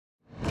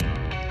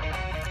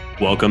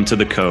Welcome to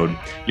The Code,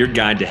 your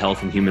guide to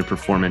health and human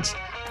performance.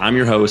 I'm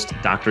your host,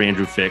 Dr.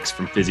 Andrew Fix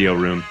from Physio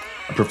Room,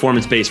 a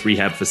performance-based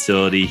rehab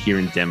facility here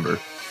in Denver.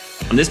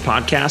 On this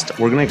podcast,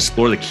 we're going to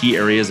explore the key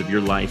areas of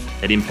your life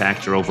that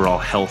impact your overall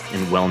health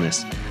and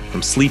wellness,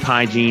 from sleep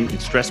hygiene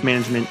and stress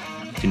management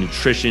to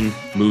nutrition,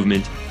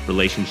 movement,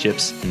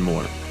 relationships, and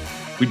more.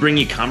 We bring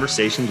you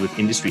conversations with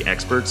industry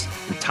experts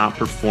and top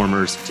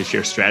performers to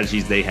share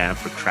strategies they have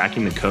for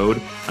cracking the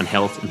code on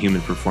health and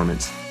human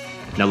performance.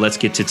 Now let's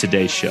get to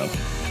today's show.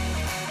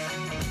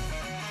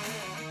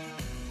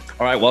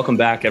 All right, welcome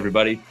back,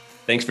 everybody.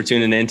 Thanks for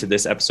tuning in to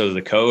this episode of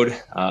The Code.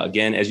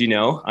 Again, as you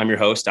know, I'm your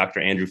host,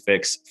 Dr. Andrew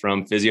Fix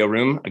from Physio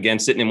Room. Again,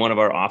 sitting in one of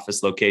our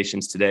office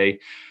locations today,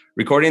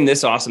 recording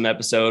this awesome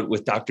episode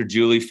with Dr.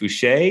 Julie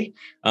Foucher.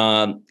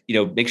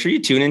 Make sure you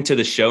tune into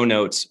the show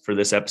notes for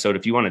this episode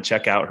if you want to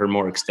check out her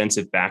more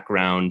extensive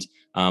background.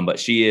 But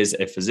she is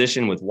a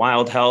physician with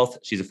Wild Health.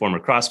 She's a former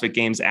CrossFit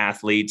Games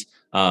athlete,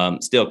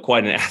 still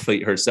quite an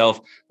athlete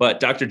herself. But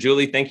Dr.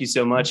 Julie, thank you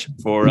so much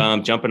for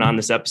jumping on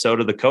this episode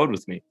of The Code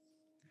with me.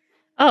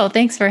 Oh,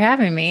 thanks for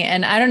having me.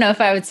 And I don't know if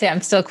I would say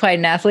I'm still quite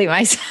an athlete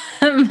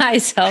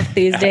myself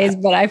these days,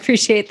 but I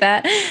appreciate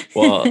that.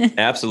 Well,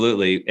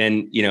 absolutely.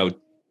 And,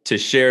 to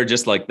share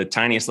just like the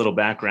tiniest little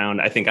background,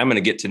 I think I'm going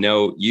to get to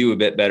know you a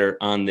bit better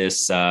on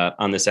this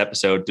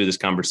episode through this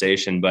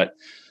conversation. But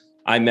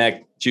I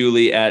met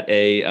Julie at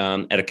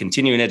a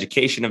continuing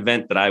education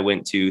event that I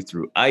went to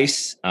through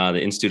ICE,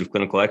 the Institute of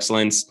Clinical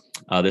Excellence.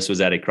 This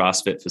was at a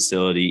CrossFit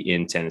facility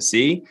in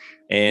Tennessee.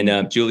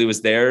 And Julie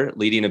was there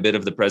leading a bit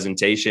of the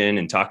presentation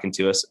and talking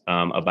to us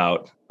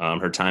about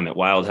her time at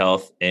Wild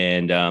Health.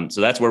 And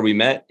so that's where we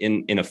met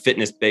in a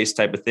fitness-based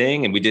type of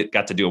thing. And we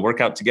got to do a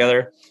workout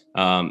together.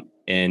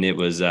 And it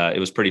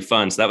was pretty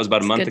fun. So that was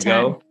about a month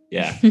ago.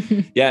 Yeah.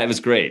 Yeah, it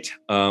was great.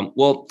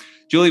 Well,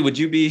 Julie, would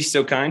you be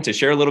so kind to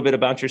share a little bit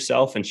about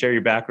yourself and share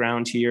your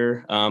background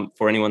here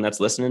for anyone that's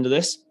listening to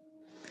this?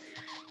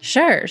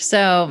 Sure.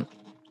 So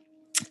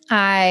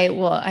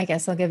I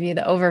guess I'll give you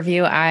the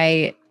overview.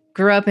 I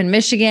grew up in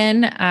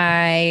Michigan.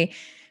 I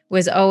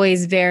was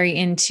always very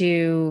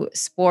into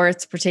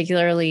sports,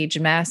 particularly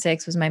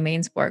gymnastics was my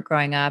main sport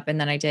growing up. And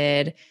then I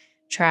did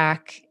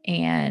track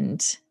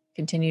and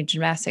continued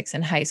gymnastics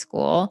in high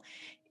school.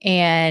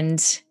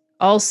 And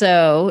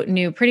also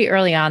knew pretty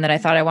early on that I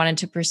thought I wanted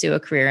to pursue a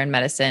career in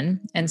medicine.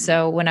 And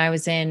so when I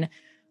was in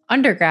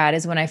undergrad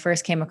is when I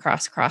first came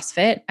across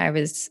CrossFit. I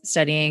was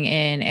studying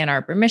in Ann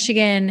Arbor,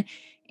 Michigan,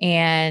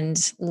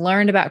 and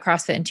learned about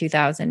CrossFit in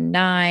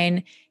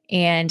 2009.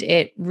 And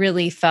it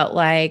really felt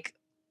like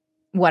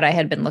what I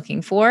had been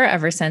looking for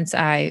ever since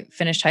I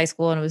finished high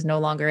school and was no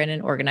longer in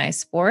an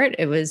organized sport.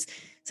 It was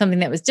something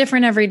that was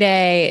different every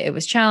day. It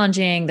was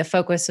challenging. The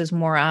focus was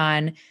more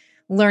on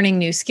learning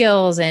new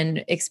skills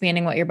and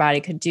expanding what your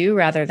body could do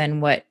rather than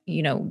what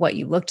you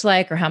looked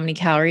like or how many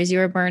calories you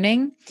were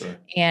burning. Sure.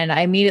 And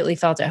I immediately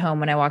felt at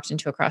home when I walked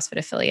into a CrossFit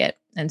affiliate.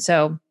 And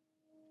so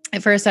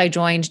at first I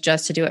joined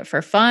just to do it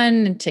for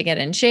fun, to get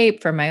in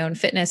shape for my own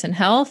fitness and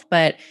health.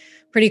 But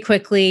pretty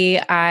quickly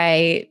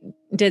I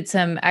did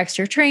some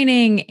extra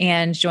training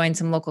and joined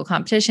some local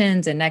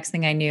competitions. And next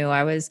thing I knew,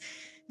 I was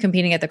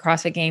competing at the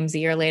CrossFit Games a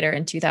year later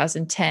in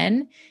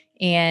 2010.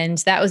 And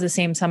that was the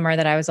same summer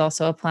that I was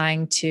also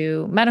applying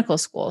to medical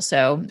school.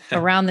 So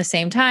around the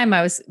same time,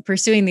 I was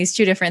pursuing these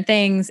two different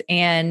things.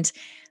 And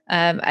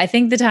I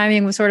think the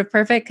timing was sort of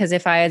perfect because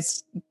if I had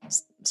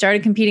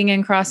started competing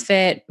in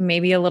CrossFit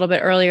maybe a little bit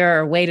earlier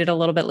or waited a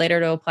little bit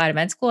later to apply to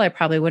med school, I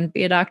probably wouldn't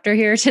be a doctor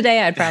here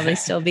today. I'd probably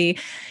still be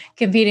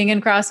competing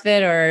in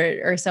CrossFit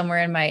or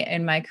somewhere in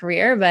my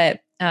career.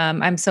 But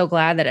I'm so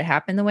glad that it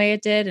happened the way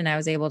it did. And I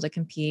was able to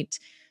compete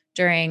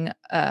during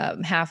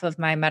half of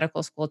my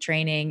medical school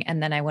training.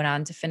 And then I went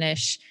on to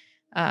finish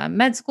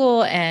med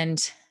school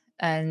and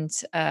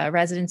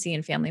residency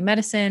in family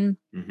medicine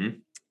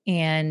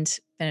and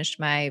finished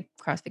my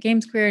CrossFit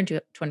Games career in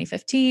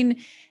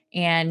 2015.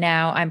 And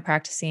now I'm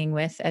practicing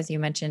with, as you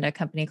mentioned, a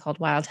company called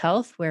Wild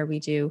Health, where we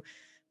do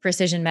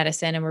precision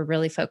medicine. And we're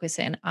really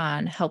focusing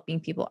on helping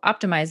people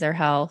optimize their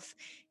health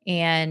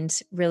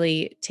and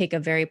really take a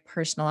very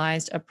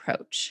personalized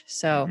approach.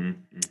 So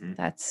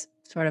that's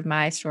sort of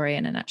my story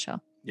in a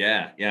nutshell.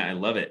 Yeah. I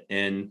love it.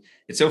 And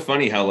it's so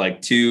funny how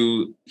like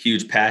two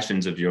huge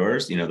passions of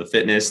yours, the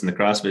fitness and the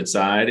CrossFit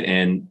side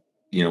and,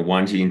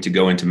 wanting to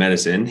go into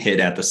medicine hit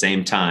at the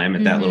same time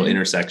at that little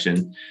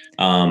intersection.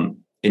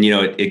 And,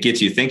 it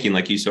gets you thinking,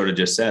 like you sort of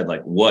just said,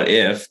 like, what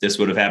if this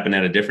would have happened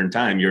at a different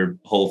time? Your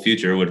whole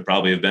future would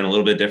probably have been a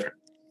little bit different.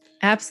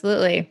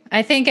 Absolutely.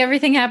 I think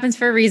everything happens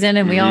for a reason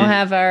and we all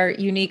have our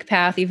unique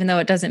path, even though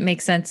it doesn't make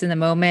sense in the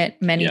moment.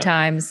 Many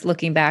times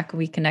looking back,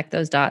 we connect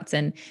those dots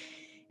and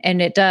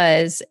it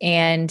does.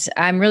 And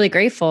I'm really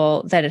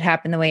grateful that it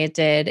happened the way it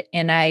did.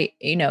 And I,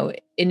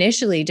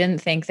 initially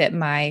didn't think that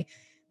my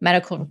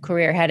medical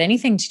career had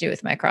anything to do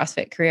with my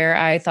CrossFit career.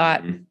 I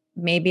thought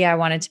maybe I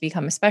wanted to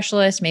become a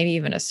specialist, maybe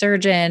even a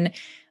surgeon.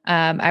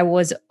 I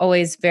was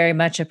always very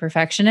much a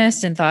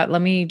perfectionist and thought,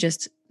 let me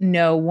just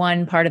know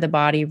one part of the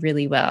body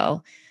really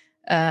well.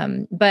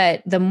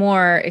 But the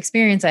more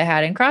experience I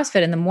had in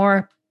CrossFit and the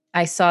more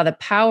I saw the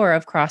power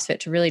of CrossFit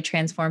to really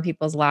transform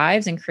people's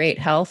lives and create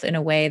health in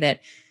a way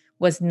that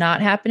was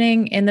not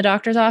happening in the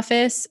doctor's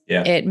office.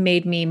 Yeah. It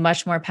made me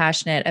much more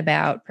passionate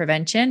about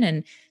prevention.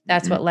 And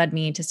that's what led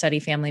me to study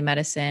family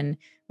medicine,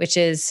 which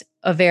is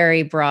a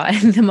very broad,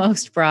 the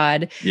most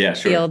broad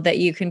field that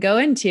you can go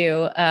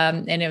into.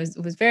 And it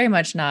was very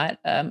much not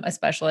a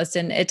specialist,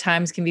 and at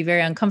times can be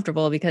very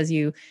uncomfortable because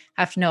you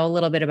have to know a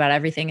little bit about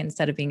everything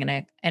instead of being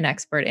an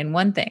expert in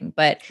one thing.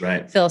 But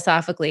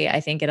philosophically,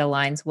 I think it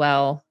aligns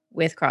well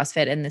with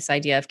CrossFit and this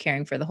idea of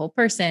caring for the whole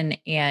person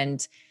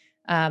and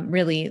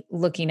really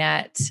looking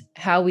at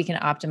how we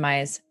can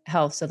optimize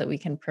health so that we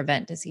can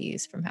prevent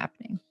disease from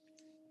happening.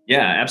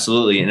 Yeah,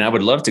 absolutely. And I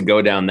would love to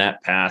go down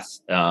that path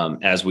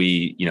as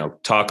we,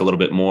 talk a little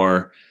bit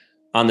more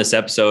on this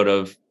episode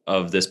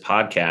of this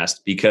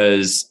podcast,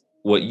 because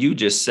what you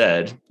just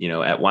said,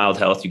 at Wild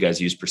Health, you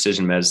guys use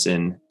precision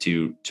medicine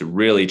to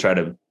really try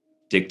to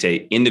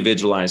dictate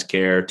individualized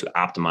care to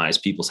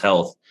optimize people's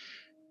health.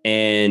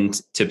 And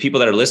to people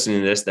that are listening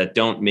to this that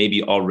don't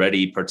maybe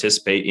already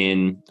participate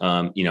in,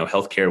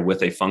 healthcare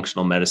with a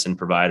functional medicine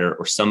provider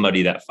or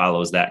somebody that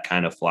follows that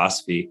kind of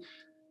philosophy,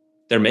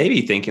 they're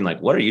maybe thinking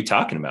like, what are you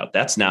talking about?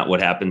 That's not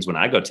what happens when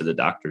I go to the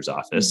doctor's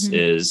office.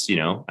 Is,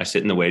 I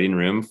sit in the waiting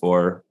room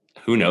for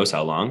who knows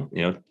how long.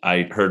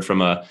 I heard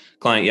from a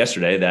client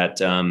yesterday that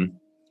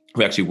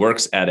who actually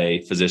works at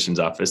a physician's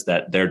office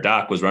that their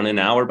doc was running an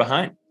hour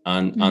behind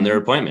on their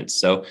appointments.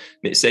 So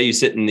say you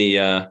sit in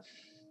the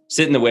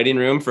waiting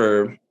room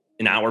for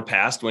an hour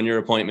past when your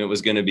appointment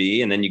was going to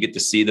be, and then you get to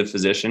see the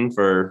physician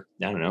for,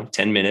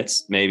 10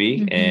 minutes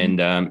maybe.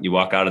 And you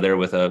walk out of there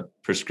with a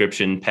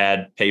prescription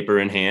pad paper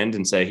in hand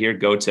and say, here,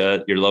 go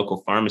to your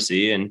local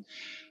pharmacy and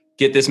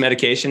get this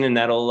medication. And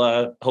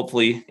that'll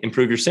hopefully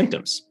improve your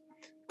symptoms.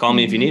 Call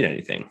me if you need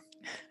anything.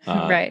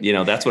 Right.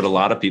 That's what a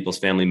lot of people's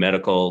family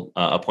medical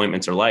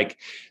appointments are like.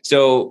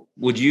 So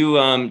would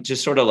you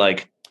just sort of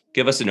like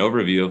give us an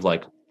overview of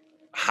like,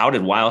 how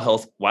did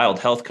Wild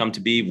Health come to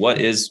be? What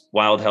is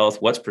Wild Health?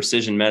 What's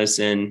precision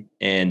medicine?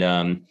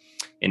 And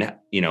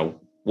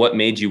what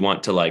made you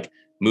want to like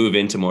move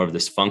into more of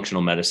this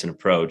functional medicine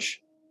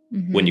approach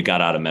when you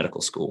got out of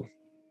medical school?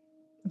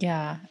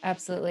 Yeah,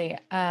 absolutely.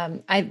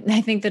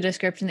 I think the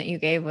description that you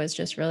gave was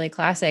just really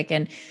classic.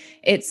 And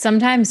it's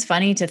sometimes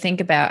funny to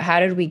think about, how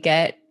did we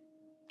get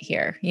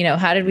here?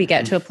 How did we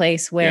get to a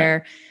place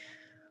where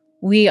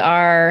we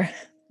are,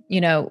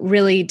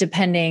 really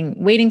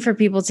waiting for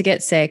people to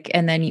get sick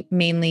and then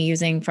mainly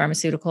using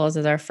pharmaceuticals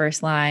as our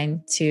first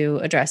line to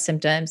address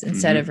symptoms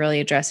instead of really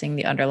addressing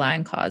the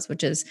underlying cause,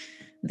 which is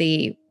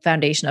the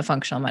foundation of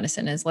functional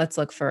medicine, is let's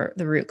look for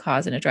the root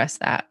cause and address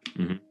that.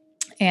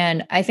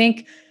 And I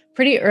think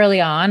pretty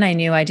early on, I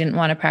knew I didn't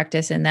want to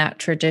practice in that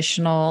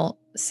traditional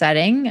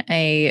setting.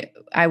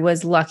 I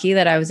was lucky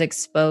that I was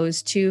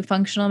exposed to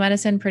functional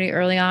medicine pretty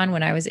early on.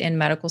 When I was in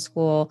medical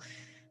school,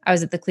 I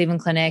was at the Cleveland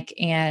Clinic,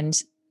 and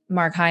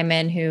Mark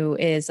Hyman, who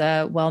is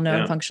a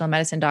well-known functional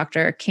medicine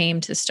doctor,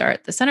 came to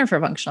start the Center for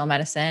Functional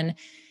Medicine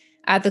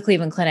at the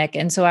Cleveland Clinic.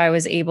 And so I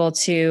was able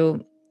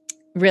to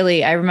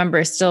really, I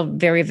remember still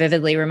very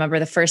vividly remember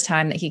the first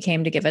time that he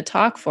came to give a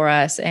talk for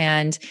us.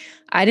 And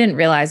I didn't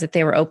realize that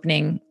they were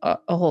opening a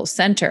whole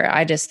center.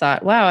 I just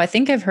thought, wow, I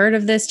think I've heard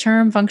of this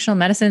term functional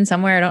medicine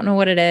somewhere. I don't know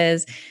what it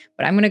is,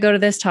 but I'm going to go to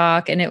this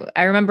talk. And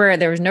I remember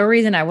there was no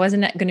reason I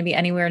wasn't going to be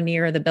anywhere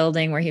near the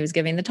building where he was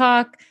giving the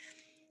talk.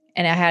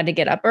 And I had to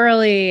get up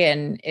early,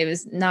 and it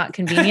was not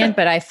convenient,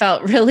 but I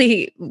felt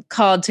really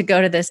called to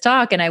go to this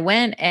talk. And I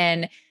went,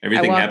 and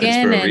everything happens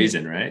for a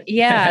reason, right?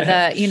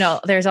 Yeah.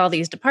 There's all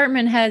these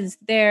department heads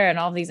there and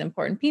all these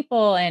important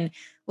people. And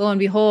lo and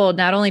behold,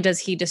 not only does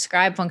he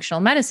describe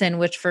functional medicine,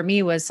 which for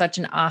me was such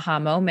an aha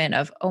moment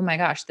of, oh my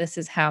gosh, this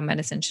is how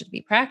medicine should be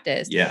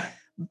practiced. Yeah.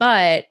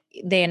 But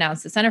they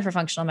announced the Center for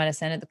Functional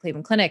Medicine at the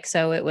Cleveland Clinic.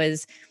 So it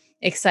was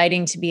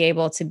exciting to be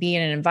able to be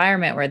in an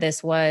environment where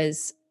this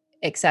was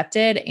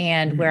accepted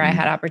and where I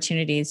had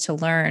opportunities to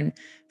learn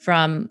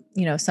from,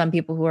 some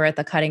people who are at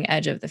the cutting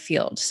edge of the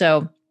field.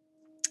 So,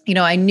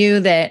 I knew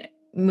that,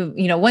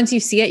 once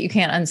you see it, you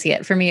can't unsee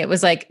it. For me, it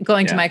was like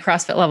going to my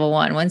CrossFit level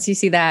 1. Once you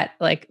see that,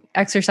 like,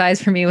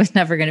 exercise for me was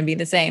never going to be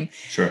the same.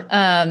 Sure.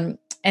 And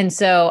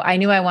so I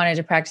knew I wanted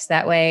to practice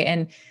that way.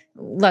 And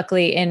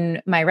luckily in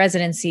my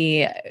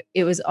residency,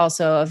 it was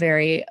also a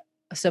very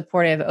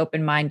supportive,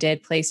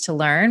 open-minded place to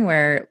learn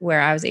where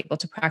I was able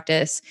to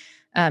practice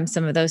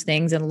some of those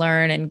things and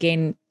learn and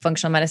gain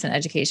functional medicine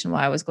education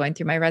while I was going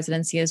through my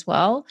residency as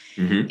well.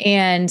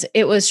 And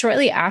it was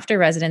shortly after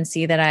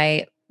residency that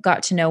I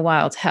got to know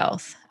Wild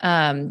Health.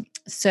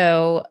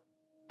 So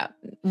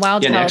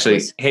Wild Health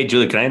actually, hey,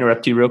 Julie, can I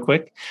interrupt you real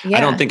quick? Yeah.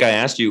 I don't think I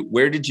asked you,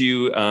 where did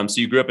you, so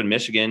you grew up in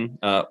Michigan.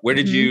 Where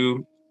did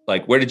you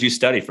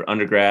study for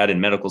undergrad and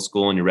medical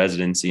school and your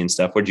residency and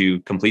stuff? Where did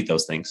you complete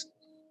those things?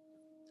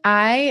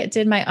 I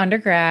did my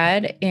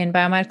undergrad in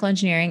biomedical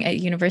engineering at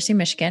University of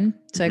Michigan.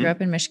 So I grew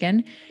up in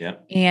Michigan.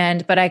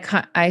 Yeah. But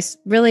I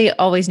really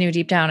always knew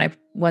deep down I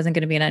wasn't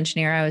going to be an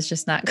engineer. I was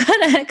just not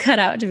gonna cut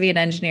out to be an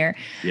engineer.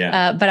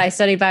 Yeah. But I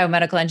studied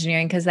biomedical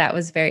engineering because that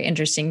was very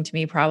interesting to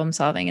me, problem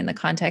solving in the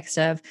context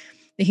of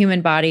the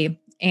human body.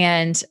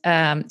 And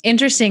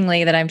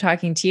interestingly, that I'm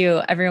talking to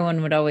you,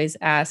 everyone would always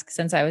ask,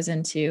 since I was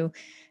into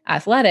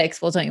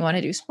athletics, well, don't you want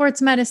to do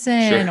sports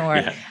medicine? Sure. Or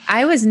Yeah.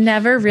 I was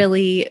never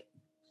really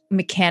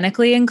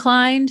mechanically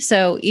inclined.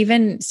 So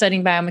even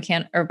studying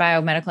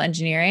biomedical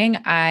engineering,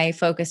 I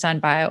focused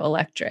on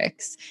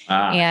bioelectrics.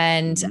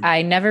 And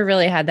I never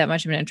really had that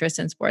much of an interest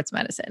in sports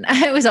medicine.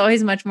 I was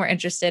always much more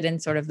interested in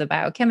sort of the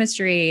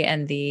biochemistry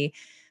and the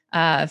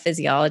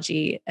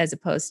physiology as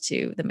opposed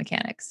to the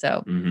mechanics.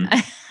 So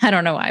I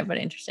don't know why, but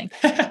interesting.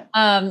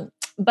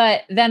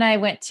 But then I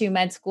went to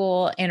med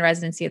school and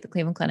residency at the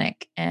Cleveland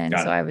Clinic. And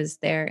so I was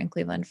there in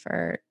Cleveland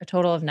for a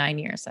total of 9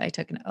 years. I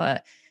took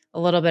a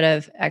little bit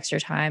of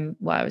extra time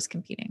while I was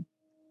competing.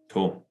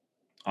 Cool.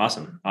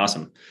 Awesome.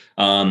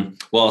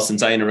 Well,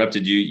 since I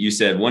interrupted you, you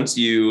said once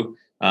you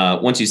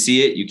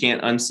see it, you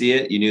can't unsee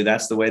it. You knew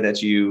that's the way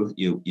that you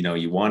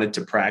wanted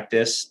to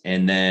practice,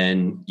 and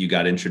then you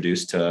got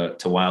introduced to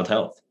Wild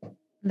Health.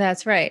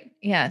 That's right.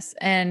 Yes.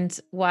 And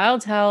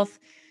Wild Health,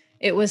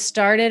 it was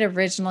started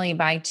originally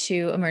by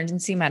two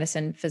emergency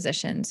medicine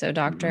physicians. So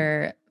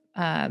Dr.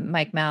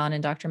 Mike Mallon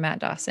and Dr. Matt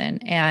Dawson.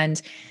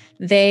 And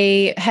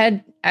they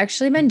had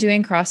actually been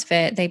doing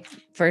CrossFit. They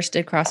first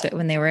did CrossFit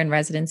when they were in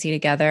residency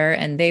together.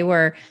 And they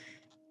were,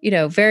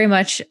 very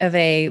much of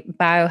a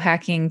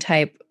biohacking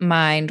type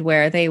mind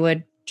where they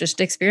would just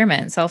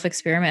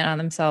self-experiment on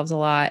themselves a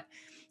lot.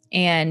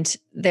 And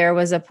there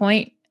was a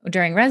point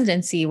during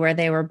residency where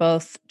they were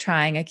both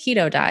trying a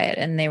keto diet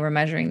and they were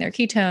measuring their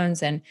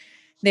ketones and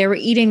they were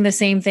eating the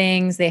same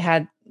things. They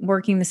had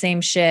working the same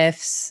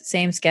shifts,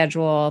 same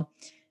schedule.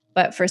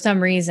 But for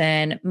some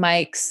reason,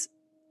 Mike's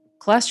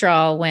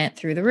cholesterol went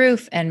through the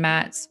roof and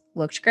Matt's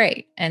looked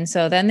great. And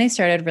so then they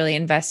started really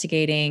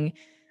investigating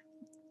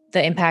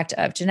the impact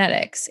of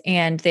genetics.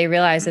 And they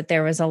realized that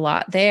there was a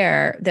lot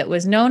there that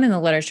was known in the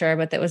literature,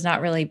 but that was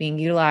not really being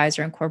utilized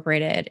or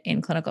incorporated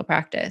in clinical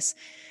practice.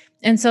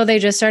 And so they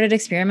just started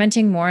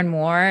experimenting more and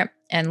more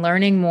and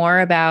learning more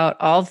about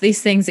all of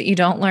these things that you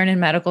don't learn in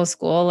medical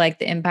school, like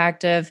the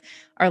impact of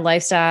our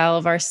lifestyle,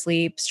 of our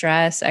sleep,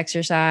 stress,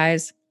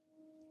 exercise,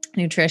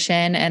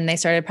 nutrition. And they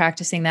started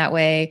practicing that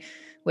way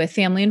with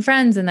family and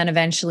friends, and then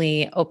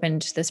eventually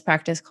opened this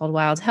practice called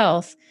Wild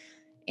Health.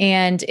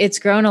 And it's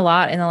grown a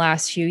lot in the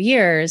last few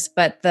years,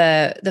 but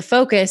the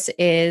focus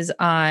is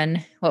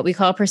on what we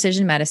call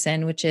precision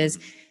medicine, which is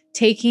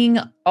taking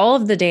all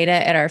of the data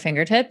at our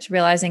fingertips,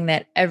 realizing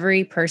that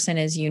every person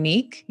is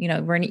unique.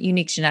 We're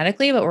unique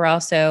genetically, but we're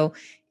also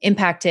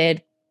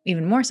impacted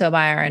even more so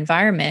by our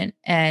environment,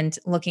 and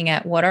looking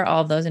at what are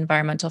all of those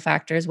environmental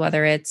factors,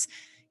 whether it's,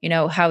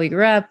 how we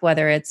grew up,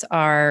 whether it's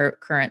our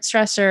current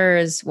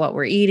stressors, what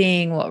we're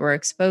eating, what we're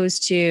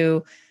exposed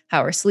to,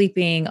 how we're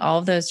sleeping, all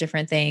of those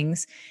different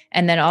things.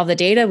 And then all the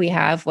data we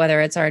have, whether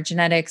it's our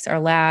genetics,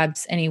 our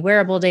labs, any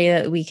wearable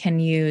data that we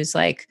can use,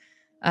 like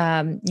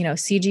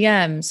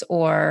CGMs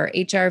or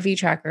HRV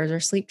trackers or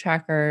sleep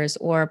trackers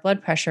or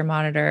blood pressure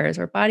monitors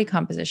or body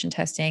composition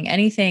testing,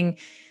 anything,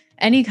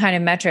 any kind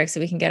of metrics that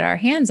we can get our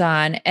hands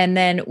on. And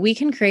then we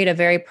can create a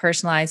very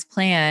personalized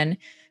plan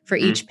for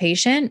each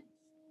patient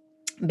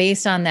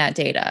based on that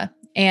data.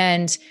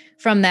 And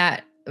from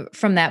that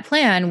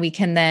plan, we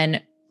can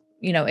then,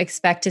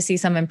 expect to see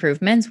some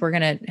improvements. We're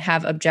going to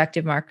have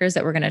objective markers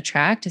that we're going to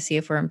track to see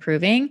if we're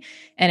improving.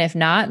 And if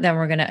not, then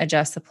we're going to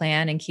adjust the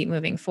plan and keep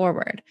moving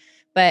forward.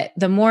 But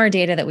the more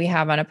data that we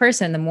have on a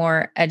person, the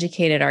more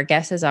educated our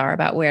guesses are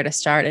about where to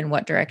start and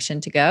what direction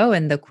to go.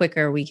 And the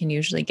quicker we can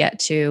usually get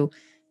to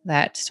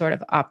that sort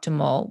of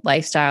optimal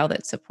lifestyle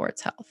that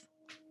supports health.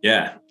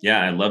 Yeah.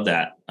 I love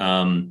that.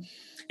 And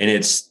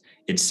it's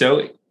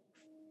so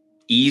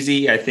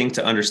easy, I think,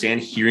 to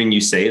understand hearing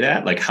you say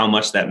that, like how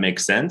much that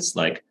makes sense.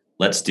 Like,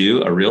 let's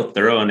do a real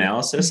thorough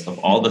analysis of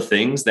all the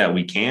things that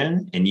we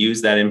can and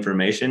use that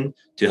information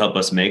to help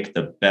us make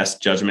the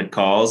best judgment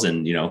calls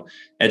and,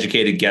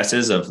 educated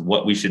guesses of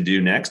what we should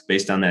do next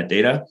based on that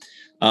data.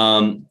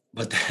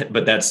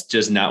 But that's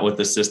just not what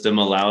the system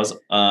allows.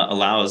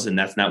 And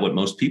that's not what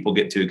most people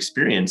get to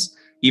experience,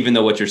 even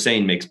though what you're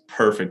saying makes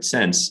perfect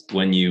sense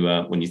when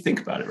you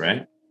think about it.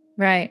 Right.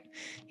 Right.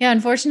 Yeah.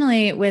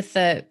 Unfortunately, with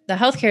the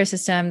healthcare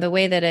system, the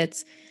way that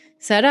it's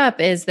set up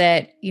is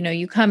that,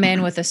 you come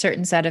in with a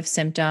certain set of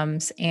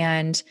symptoms,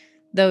 and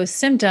those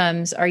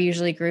symptoms are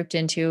usually grouped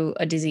into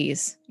a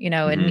disease,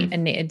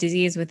 a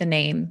disease with a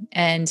name,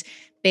 and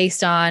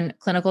based on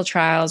clinical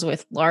trials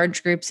with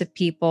large groups of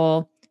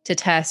people to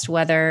test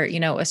whether,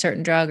 a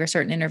certain drug or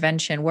certain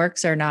intervention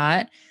works or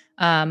not.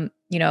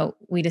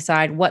 We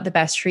decide what the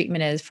best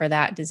treatment is for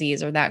that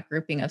disease or that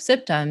grouping of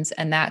symptoms.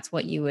 And that's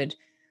what you would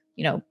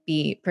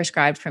be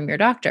prescribed from your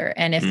doctor.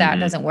 And if that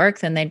doesn't work,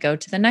 then they'd go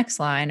to the next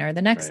line or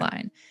the next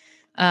line.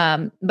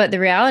 But the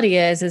reality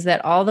is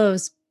that all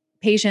those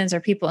patients or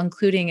people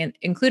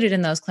included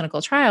in those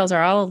clinical trials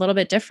are all a little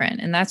bit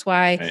different. And that's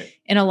why Right.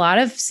 in a lot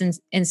of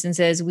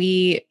instances,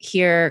 we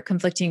hear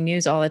conflicting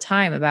news all the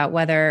time about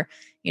whether,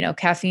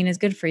 caffeine is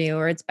good for you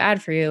or it's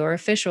bad for you, or a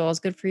fish oil is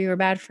good for you or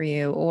bad for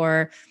you,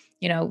 or,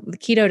 the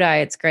keto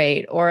diet's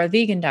great or a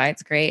vegan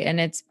diet's great. And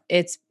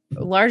it's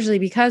largely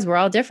because we're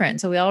all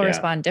different. So we all Yeah.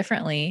 respond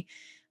differently.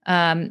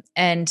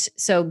 And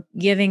so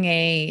giving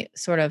a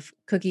sort of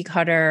cookie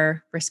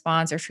cutter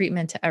response or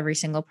treatment to every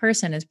single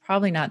person is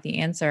probably not the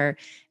answer.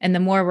 And the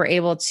more we're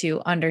able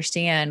to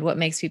understand what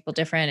makes people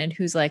different and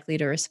who's likely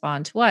to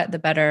respond to what, the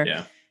better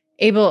Yeah.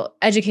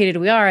 educated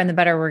we are, and the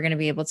better we're going to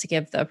be able to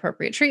give the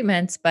appropriate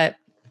treatments. But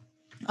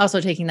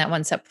also taking that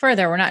one step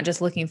further, we're not just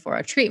looking for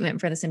a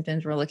treatment for the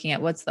symptoms, we're looking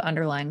at what's the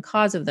underlying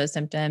cause of those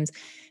symptoms.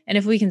 And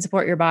if we can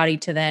support your body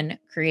to then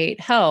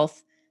create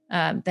health,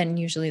 then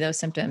usually those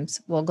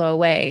symptoms will go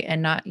away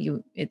and not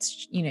you.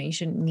 It's, you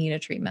shouldn't need a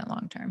treatment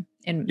long-term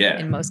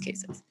in most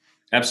cases.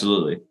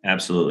 Absolutely.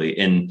 Absolutely.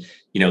 And,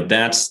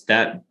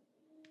 that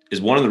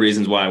is one of the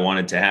reasons why I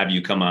wanted to have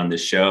you come on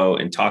this show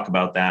and talk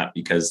about that,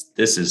 because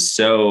this is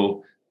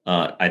so,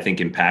 I think,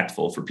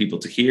 impactful for people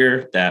to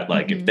hear that,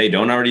 like, if they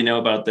don't already know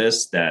about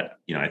this, that,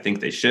 I think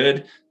they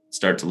should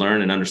start to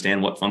learn and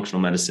understand what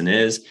functional medicine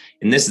is.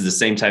 And this is the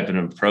same type of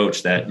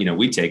approach that,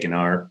 we take in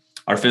our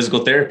physical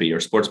therapy or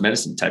sports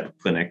medicine type of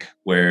clinic,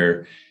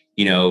 where,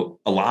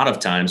 a lot of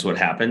times what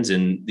happens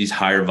in these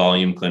higher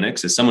volume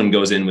clinics is someone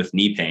goes in with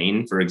knee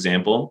pain, for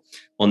example,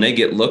 when they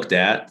get looked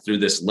at through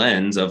this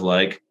lens of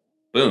like,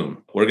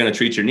 boom, we're going to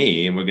treat your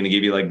knee and we're going to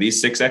give you like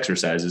these 6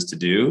 exercises to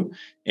do.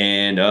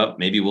 And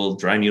maybe we'll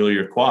dry needle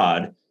your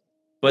quad.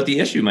 But the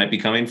issue might be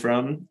coming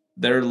from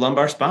their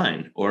lumbar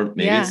spine, or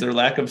maybe it's their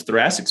lack of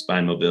thoracic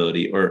spine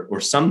mobility, or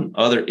some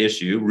other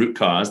issue, root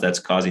cause that's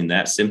causing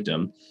that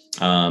symptom.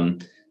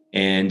 And,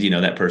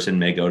 that person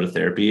may go to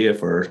therapy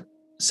for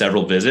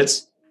several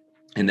visits,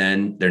 and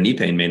then their knee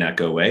pain may not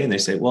go away. And they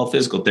say, well,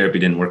 physical therapy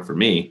didn't work for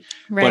me.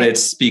 Right. But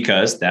it's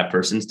because that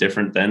person's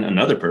different than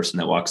another person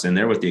that walks in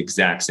there with the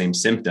exact same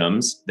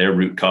symptoms. Their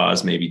root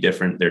cause may be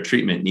different. Their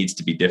treatment needs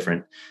to be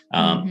different.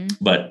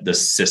 But the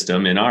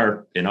system in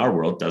our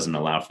world doesn't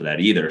allow for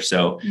that either.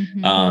 So,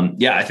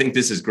 I think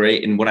this is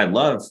great. And what I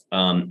love,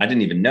 I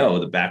didn't even know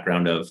the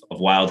background of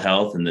Wild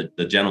Health and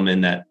the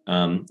gentleman that,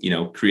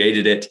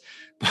 created it.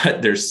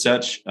 But there's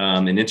such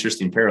an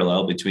interesting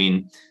parallel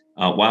between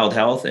Wild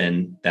Health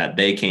and that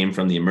they came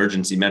from the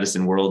emergency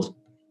medicine world,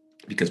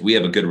 because we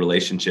have a good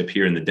relationship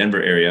here in the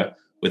Denver area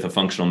with a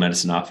functional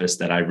medicine office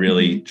that I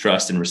really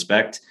trust and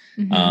respect.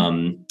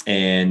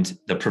 And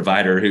the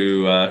provider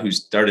who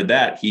started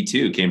that, he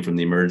too came from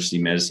the emergency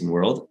medicine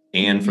world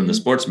and from the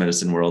sports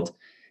medicine world.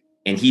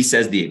 And he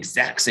says the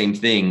exact same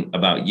thing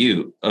about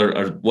you,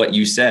 or what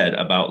you said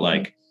about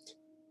like,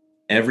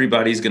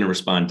 everybody's going to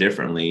respond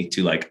differently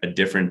to like a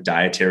different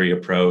dietary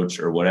approach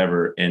or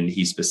whatever. And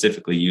he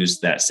specifically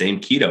used that same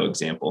keto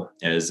example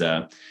as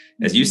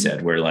you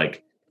said, where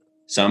like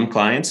some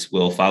clients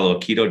will follow a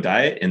keto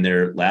diet and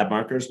their lab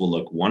markers will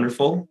look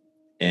wonderful.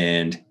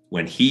 And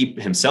when he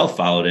himself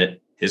followed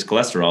it, his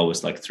cholesterol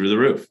was like through the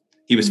roof.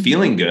 He was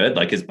feeling good,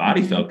 like his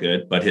body felt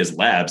good, but his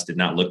labs did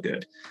not look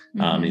good.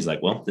 He's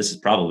like, well, this is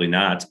probably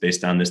not,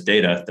 based on this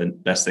data, the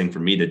best thing for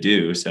me to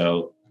do.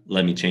 So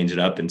let me change it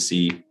up and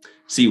see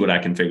what I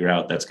can figure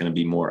out that's going to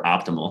be more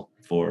optimal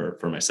for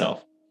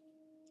myself.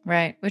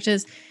 Right. Which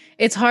is,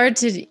 it's hard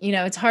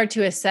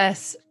to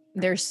assess.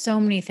 There's so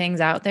many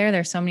things out there.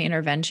 There's so many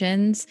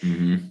interventions,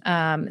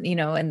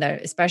 and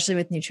especially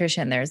with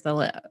nutrition, there's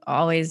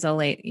always the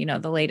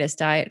latest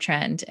diet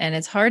trend. And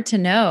it's hard to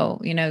know,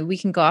 we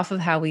can go off of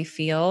how we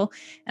feel.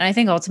 And I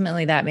think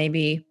ultimately that may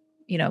be,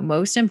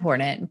 most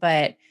important,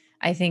 but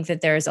I think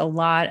that there's a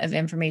lot of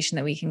information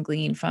that we can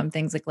glean from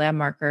things like lab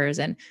markers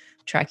and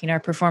tracking our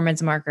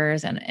performance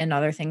markers and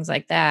other things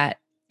like that,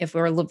 if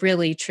we're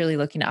really truly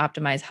looking to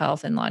optimize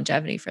health and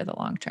longevity for the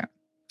long term.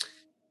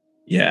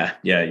 Yeah,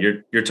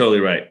 you're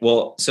totally right.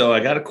 Well, so I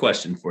got a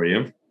question for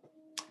you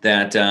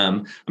that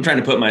I'm trying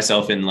to put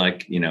myself in,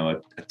 like,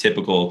 a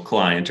typical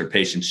client or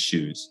patient's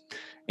shoes.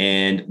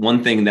 And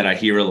one thing that I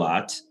hear a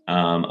lot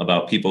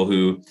about people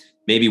who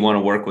maybe want to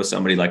work with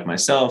somebody like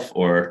myself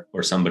or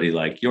somebody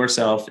like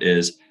yourself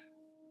is,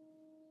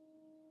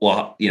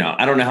 well,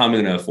 I don't know how I'm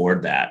going to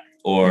afford that,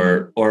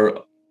 or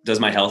does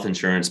my health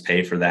insurance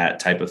pay for that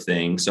type of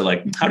thing? So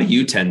like, how do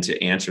you tend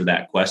to answer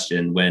that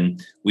question when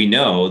we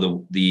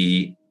know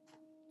the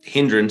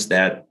hindrance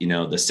that,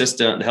 the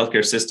system, the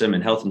healthcare system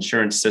and health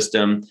insurance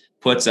system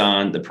puts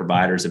on the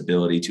provider's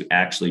ability to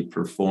actually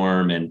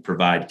perform and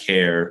provide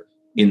care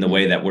in the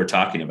way that we're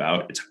talking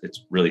about?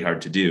 It's really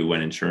hard to do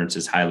when insurance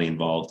is highly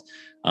involved.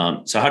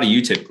 So how do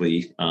you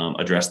typically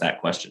address that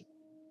question?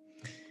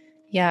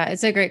 Yeah,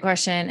 it's a great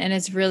question. And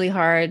it's really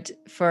hard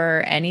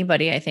for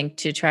anybody, I think,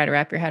 to try to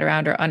wrap your head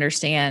around or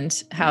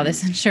understand how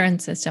this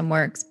insurance system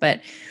works.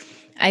 But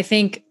I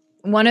think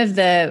one of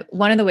the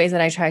ways that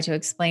I try to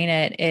explain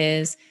it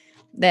is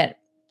the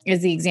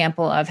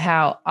example of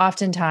how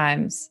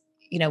oftentimes,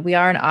 we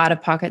are an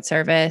out-of-pocket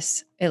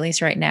service, at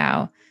least right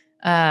now.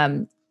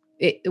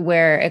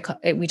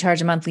 we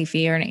charge a monthly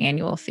fee or an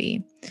annual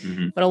fee.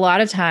 Mm-hmm. But a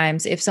lot of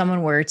times, if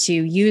someone were to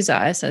use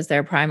us as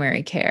their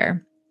primary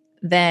care,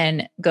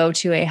 then go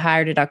to a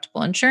higher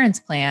deductible insurance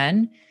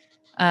plan,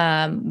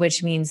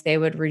 which means they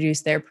would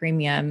reduce their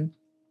premium,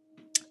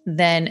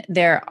 then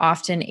they're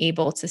often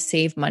able to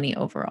save money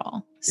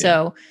overall. Yeah.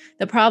 So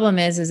the problem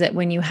is that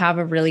when you have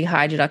a really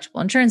high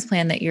deductible insurance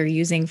plan that you're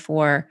using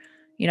for,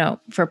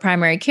 for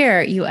primary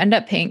care, you end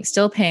up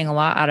still paying a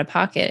lot out of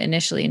pocket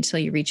initially until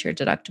you reach your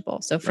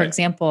deductible. So for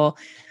example,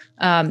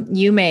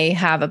 you may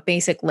have a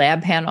basic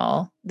lab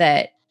panel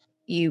that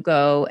you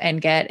go and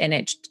get, and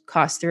it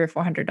costs $300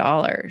 or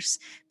 $400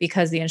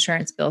 because the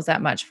insurance bills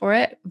that much for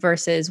it,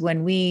 versus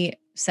when we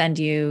send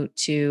you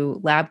to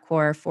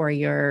LabCorp for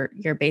your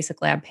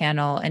basic lab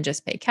panel and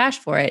just pay cash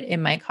for it, it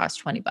might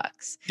cost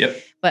 $20.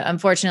 Yep. But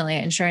unfortunately,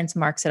 insurance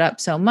marks it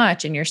up so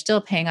much, and you're still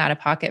paying out of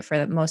pocket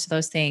for most of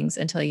those things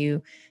until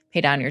you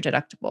pay down your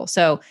deductible.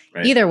 So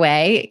either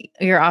way,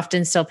 you're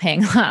often still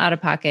paying a lot out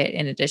of pocket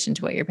in addition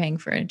to what you're paying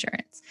for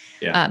insurance.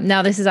 Yeah.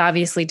 Now, this is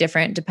obviously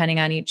different depending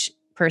on each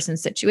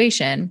person's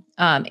situation.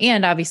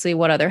 And obviously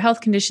what other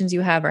health conditions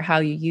you have or how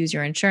you use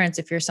your insurance.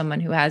 If you're someone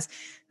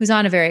who's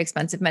on a very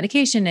expensive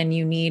medication and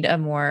you need a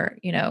more,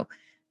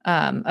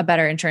 a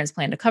better insurance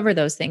plan to cover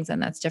those things, then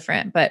that's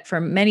different. But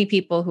for many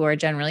people who are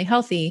generally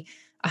healthy,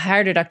 a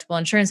higher deductible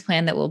insurance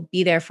plan that will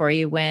be there for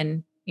you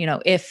when,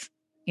 if,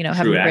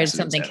 heaven forbid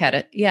something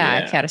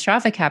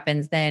catastrophic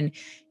happens, then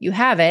you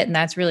have it. And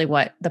that's really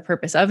what the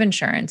purpose of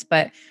insurance.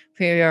 But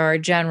for your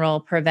general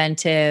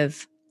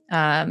preventive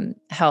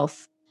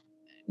health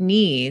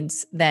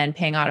needs, then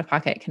paying out of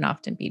pocket can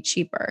often be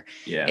cheaper.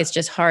 Yeah. It's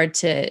just hard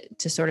to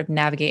sort of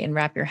navigate and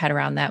wrap your head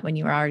around that when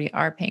you already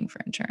are paying for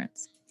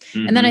insurance.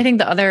 Mm-hmm. And then I think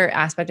the other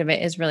aspect of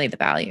it is really the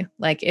value.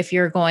 Like if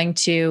you're going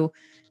to,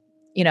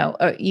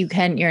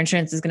 your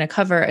insurance is going to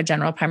cover a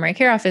general primary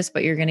care office,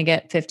 but you're going to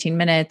get 15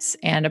 minutes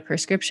and a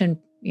prescription,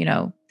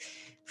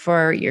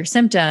 for your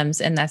symptoms,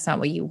 and that's not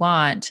what you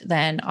want,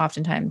 then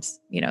oftentimes,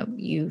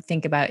 you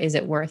think about, is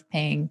it worth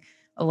paying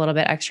a little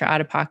bit extra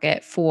out of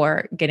pocket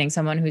for getting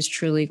someone who's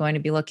truly going to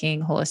be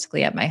looking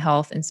holistically at my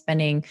health and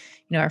spending,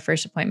 our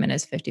first appointment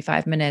is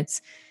 55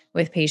 minutes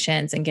with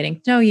patients and getting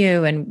to know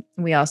you. And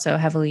we also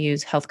heavily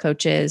use health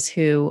coaches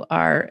who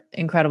are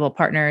incredible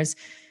partners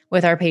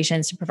with our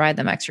patients to provide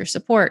them extra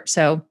support.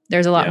 So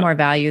there's a lot more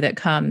value that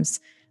comes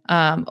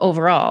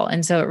overall.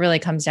 And so it really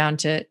comes down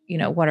to,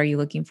 what are you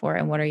looking for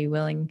and what are you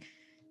willing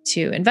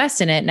to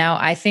invest in it? Now,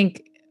 I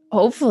think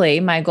hopefully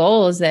my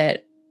goal is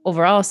that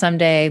overall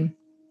someday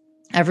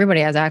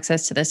everybody has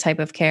access to this type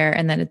of care,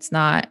 and that it's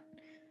not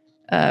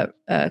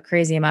a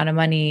crazy amount of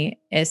money,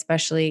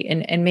 especially,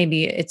 and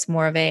maybe it's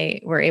more of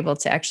we're able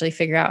to actually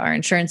figure out our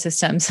insurance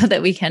system so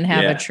that we can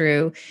have a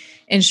true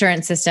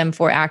insurance system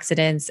for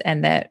accidents,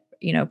 and that,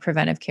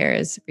 preventive care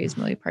is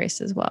reasonably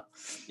priced as well.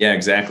 Yeah,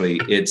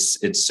 exactly.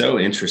 It's so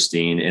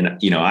interesting. And,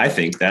 I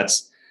think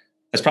that's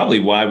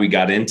probably why we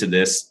got into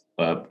this.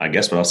 I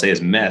guess what I'll say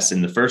is mess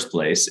in the first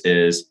place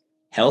is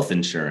health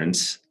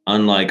insurance,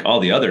 unlike all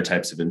the other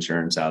types of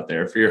insurance out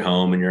there for your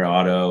home and your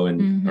auto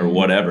and or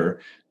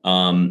whatever.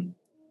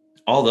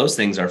 All those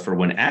things are for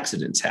when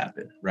accidents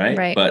happen,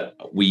 right?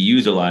 But we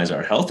utilize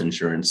our health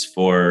insurance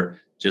for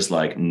just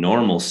like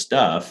normal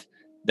stuff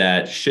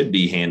that should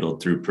be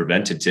handled through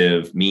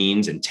preventative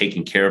means and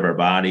taking care of our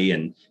body.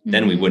 And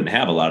then we wouldn't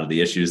have a lot of the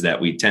issues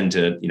that we tend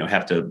to,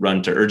 have to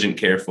run to urgent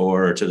care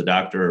for, or to the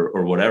doctor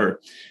or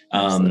whatever.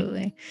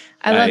 Absolutely.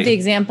 I love the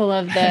example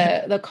of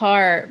the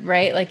car,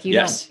 right? Like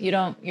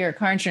your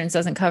car insurance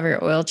doesn't cover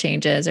your oil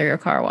changes or your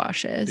car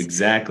washes.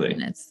 Exactly.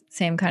 And it's the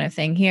same kind of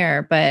thing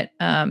here, but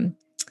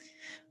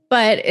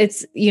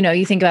it's,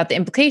 you think about the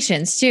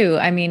implications too.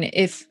 I mean,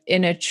 if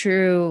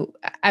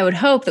I would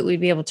hope that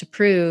we'd be able to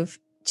prove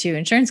to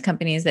insurance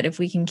companies that if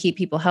we can keep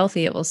people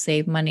healthy, it will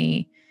save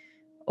money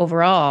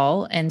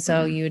overall. And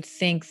so you would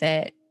think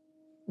that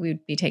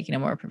we'd be taking a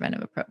more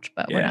preventive approach,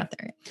 but we're not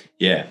there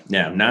yet.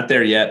 Yeah, not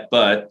there yet.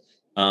 But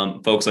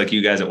folks like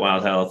you guys at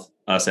Wild Health,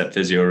 us at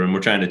Physio Room, we're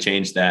trying to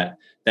change that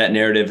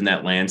narrative and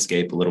that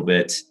landscape a little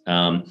bit.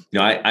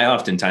 I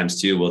oftentimes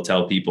too will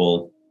tell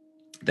people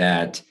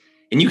that,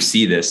 and you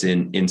see this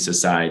in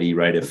society,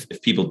 right?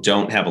 If people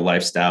don't have a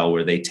lifestyle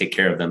where they take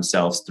care of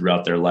themselves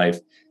throughout their life,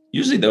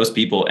 usually those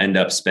people end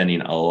up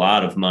spending a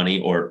lot of money,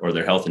 or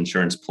their health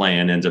insurance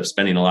plan ends up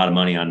spending a lot of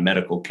money on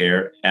medical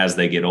care as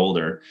they get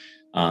older.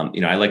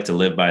 I like to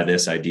live by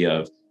this idea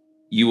of,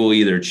 you will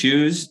either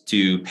choose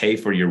to pay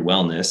for your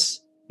wellness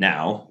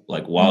now,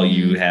 like while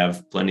you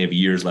have plenty of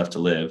years left to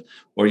live,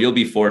 or you'll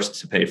be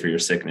forced to pay for your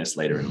sickness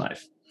later in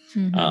life.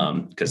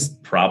 Because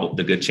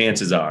probably the good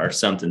chances are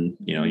something,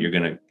 you're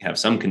going to have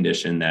some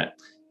condition that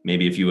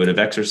maybe if you would have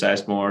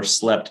exercised more,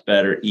 slept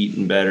better,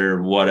 eaten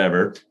better,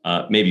 whatever,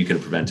 maybe you could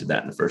have prevented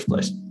that in the first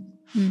place.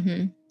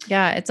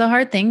 Yeah. It's a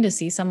hard thing to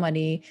see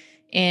somebody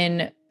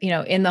in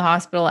the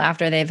hospital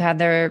after they've had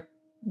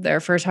their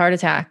first heart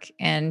attack.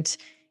 And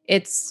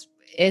it's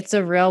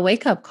a real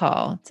wake up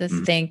call to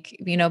think,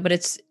 but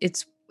it's,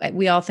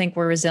 we all think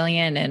we're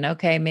resilient and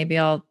okay, maybe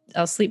I'll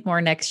sleep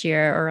more next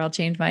year, or I'll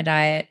change my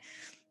diet.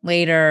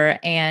 later.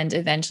 And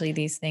eventually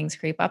these things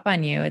creep up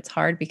on you. It's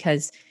hard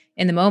because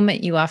in the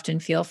moment you often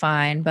feel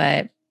fine,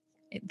 but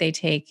they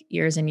take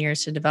years and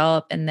years to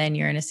develop. And then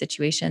you're in a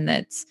situation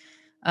that's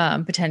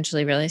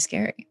potentially really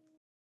scary.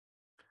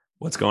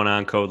 What's going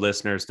on, code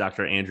listeners?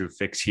 Dr. Andrew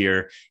Fix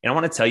here. And I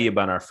want to tell you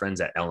about our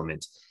friends at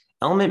Element.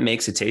 Element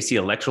makes a tasty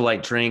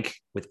electrolyte drink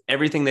with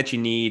everything that you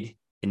need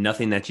and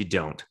nothing that you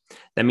don't.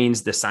 That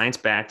means the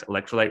science-backed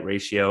electrolyte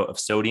ratio of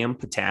sodium,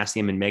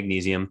 potassium, and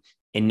magnesium,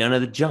 and none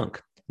of the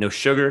junk. No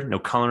sugar, no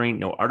coloring,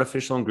 no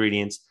artificial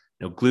ingredients,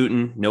 no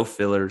gluten, no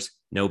fillers,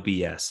 no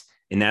BS.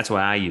 And that's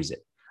why I use it.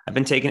 I've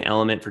been taking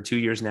Element for 2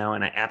 years now,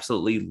 and I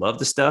absolutely love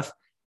the stuff,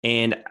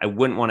 and I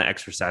wouldn't want to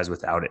exercise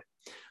without it.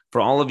 For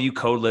all of you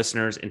code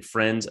listeners and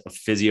friends of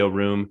Physio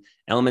Room,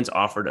 Elements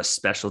offered a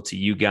special to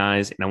you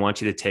guys, and I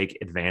want you to take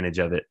advantage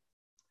of it.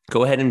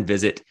 Go ahead and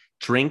visit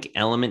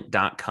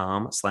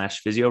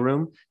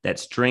drinkelement.com/physioroom.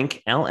 That's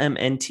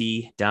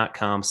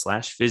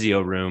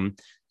drinklmnt.com/physioroom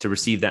to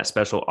receive that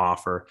special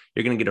offer.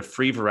 You're going to get a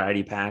free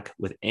variety pack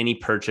with any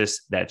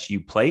purchase that you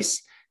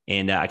place.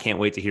 And I can't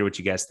wait to hear what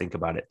you guys think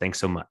about it. Thanks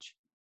so much.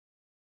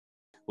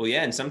 Well,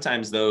 yeah, and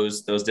sometimes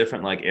those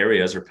different like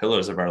areas or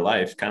pillars of our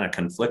life kind of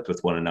conflict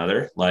with one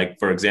another. Like,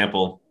 for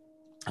example,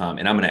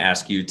 and I'm going to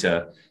ask you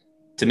to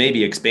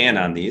maybe expand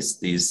on these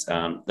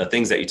the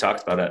things that you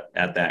talked about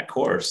at that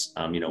course.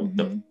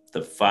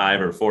 The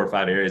 4 or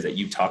 5 areas that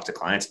you talk to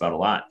clients about a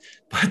lot.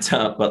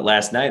 But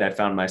last night I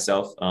found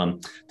myself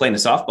playing a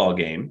softball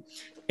game,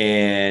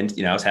 and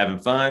I was having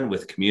fun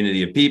with a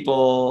community of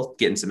people,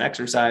 getting some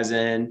exercise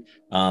in.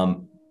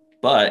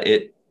 But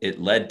it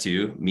led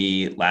to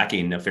me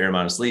lacking a fair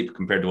amount of sleep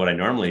compared to what I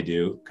normally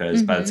do.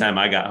 Because by the time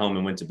I got home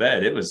and went to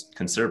bed, it was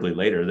considerably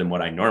later than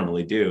what I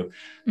normally do.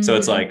 So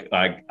it's like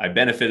I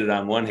benefited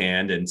on one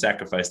hand and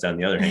sacrificed on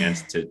the other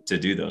hand to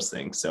do those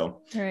things. So,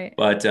 right.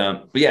 But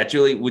yeah,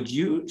 Julie, would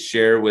you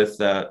share with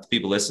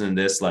people listening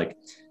to this, like,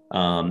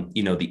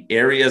 the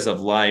areas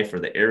of life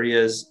or the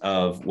areas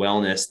of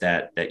wellness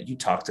that you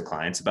talk to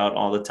clients about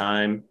all the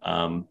time,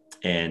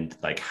 and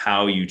like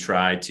how you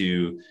try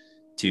to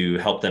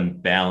help them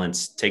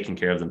balance taking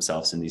care of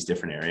themselves in these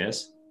different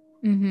areas?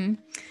 Mm-hmm.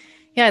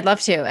 Yeah, I'd love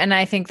to. And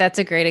I think that's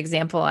a great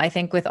example. I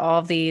think with all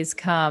of these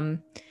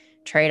come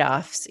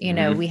trade-offs.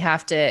 We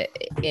have to,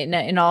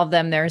 in all of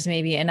them, there's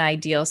maybe an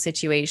ideal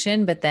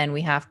situation, but then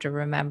we have to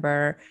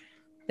remember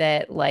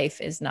that life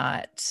is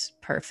not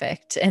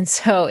perfect. And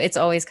so it's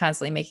always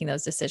constantly making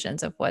those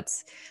decisions of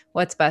what's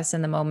best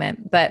in the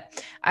moment.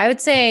 But I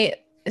would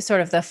say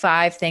sort of the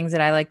 5 things that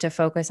I like to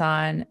focus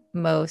on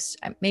most,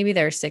 maybe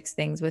there are 6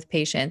 things with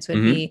patients,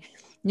 would be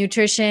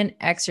nutrition,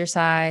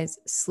 exercise,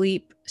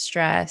 sleep,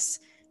 stress,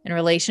 and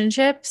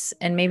relationships.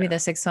 And maybe the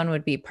 6th one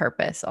would be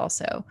purpose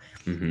also.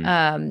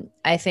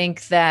 I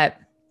think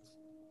that,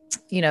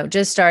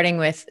 just starting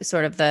with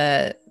sort of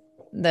the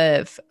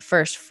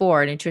first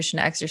 4, nutrition,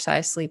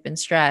 exercise, sleep, and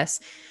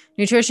stress.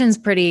 Nutrition's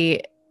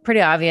pretty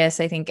obvious.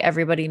 I think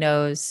everybody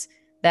knows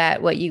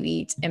that what you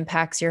eat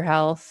impacts your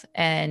health.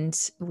 And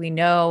we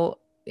know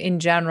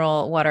in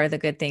general what are the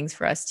good things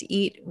for us to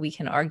eat. We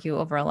can argue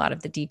over a lot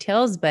of the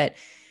details, but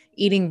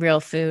eating real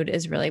food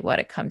is really what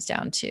it comes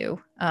down to.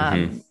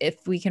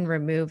 If we can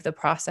remove the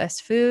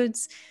processed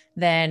foods,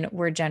 then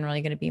we're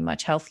generally going to be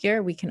much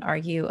healthier. We can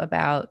argue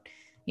about,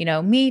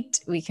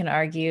 meat. We can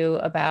argue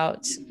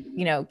about,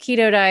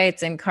 keto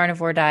diets and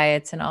carnivore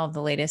diets and all of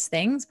the latest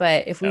things.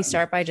 But if we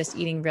start by just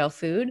eating real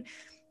food,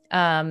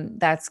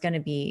 that's going to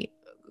be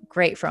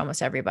great for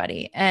almost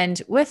everybody.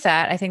 And with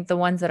that, I think the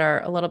ones that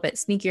are a little bit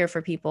sneakier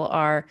for people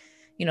are,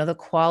 the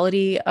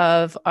quality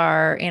of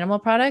our animal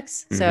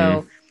products.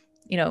 So,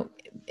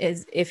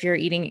 is if you're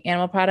eating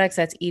animal products,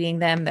 that's eating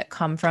them that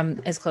come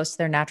from as close to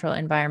their natural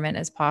environment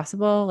as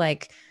possible,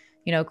 like,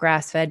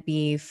 grass-fed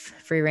beef,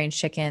 free-range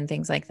chicken,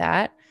 things like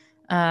that.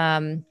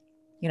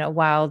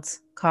 Wild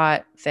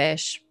caught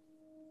fish.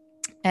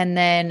 And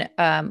then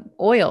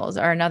oils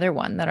are another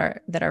one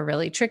that are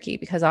really tricky,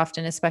 because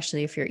often,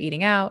 especially if you're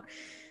eating out,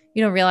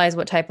 you don't realize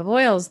what type of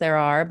oils there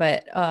are.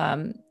 But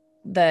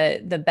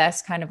the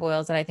best kind of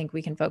oils that I think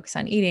we can focus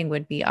on eating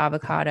would be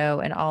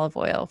avocado and olive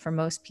oil for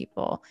most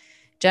people.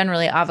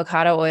 Generally,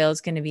 avocado oil is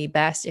going to be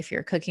best if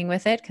you're cooking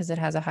with it because it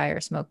has a higher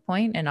smoke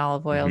point, and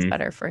olive oil is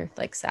better for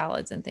like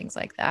salads and things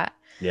like that.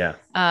 Yeah.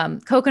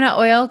 Coconut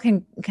oil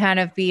can kind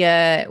of be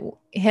a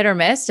hit or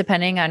miss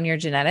depending on your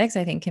genetics.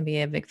 I think can be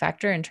a big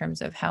factor in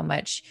terms of how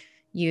much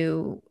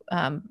you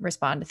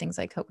respond to things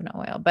like coconut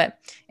oil. But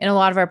in a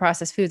lot of our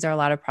processed foods are a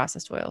lot of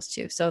processed oils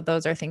too. So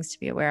those are things to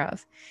be aware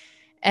of.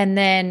 And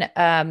then,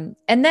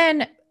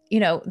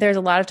 there's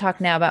a lot of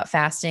talk now about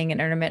fasting and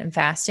intermittent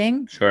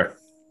fasting. Sure.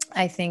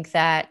 I think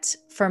that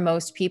for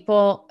most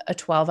people, a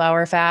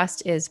 12-hour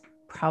fast is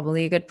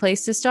probably a good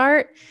place to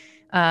start.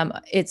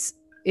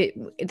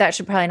 That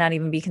should probably not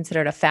even be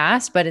considered a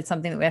fast, but it's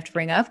something that we have to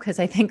bring up because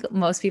I think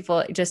most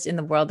people just in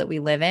the world that we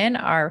live in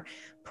are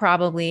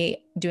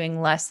probably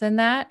doing less than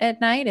that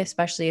at night,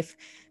 especially if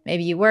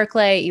maybe you work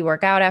late, you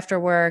work out after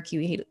work,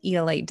 you eat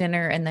a late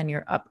dinner, and then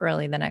you're up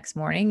early the next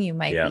morning. You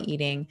might be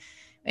eating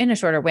in a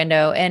shorter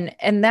window.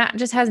 And that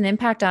just has an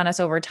impact on us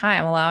over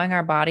time, allowing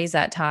our bodies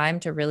that time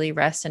to really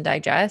rest and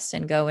digest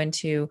and go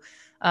into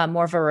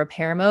more of a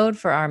repair mode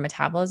for our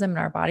metabolism and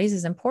our bodies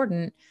is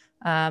important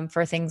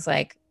for things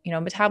like,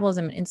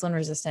 metabolism and insulin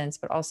resistance,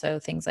 but also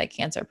things like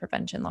cancer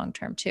prevention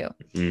long-term too.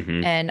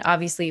 Mm-hmm. And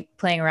obviously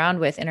playing around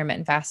with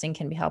intermittent fasting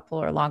can be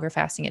helpful, or longer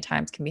fasting at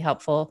times can be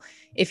helpful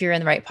if you're in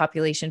the right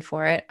population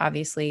for it.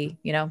 Obviously,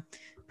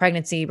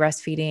 pregnancy,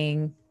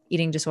 breastfeeding,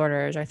 eating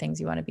disorders are things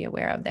you want to be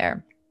aware of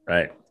there.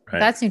 Right.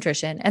 That's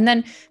nutrition. And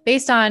then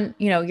based on,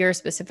 your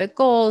specific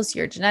goals,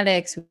 your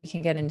genetics, we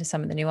can get into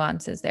some of the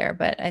nuances there,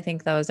 but I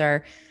think those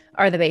are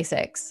the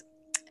basics.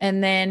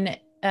 And then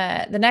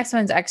the next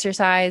one's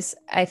exercise.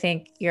 I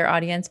think your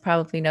audience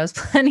probably knows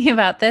plenty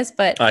about this,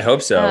 but I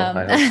hope so.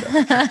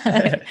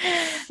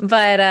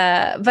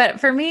 but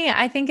for me,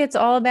 I think it's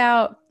all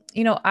about,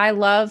 I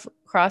love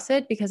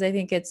CrossFit because I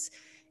think it's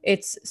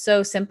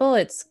so simple.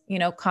 It's,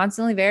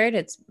 constantly varied.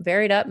 It's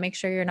varied up. Make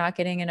sure you're not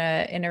getting in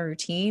a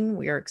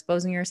routine. You're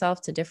exposing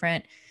yourself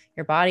to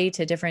your body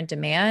to different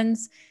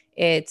demands.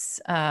 It's,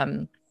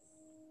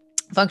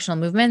 functional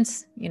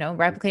movements,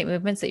 replicate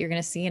movements that you're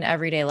going to see in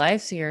everyday life.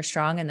 So you're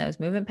strong in those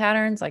movement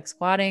patterns like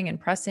squatting and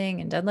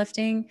pressing and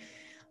deadlifting.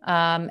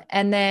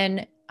 And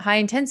then high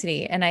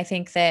intensity. And I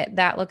think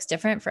that looks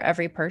different for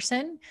every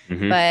person,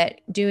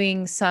 but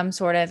doing some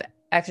sort of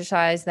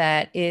exercise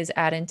that is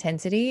at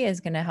intensity is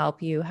going to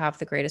help you have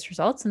the greatest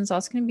results. And it's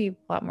also going to be a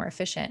lot more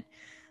efficient.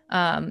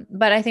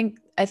 But I think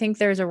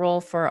there's a role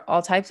for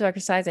all types of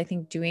exercise. I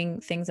think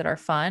doing things that are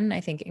fun,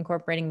 I think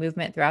incorporating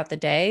movement throughout the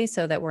day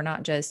so that we're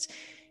not just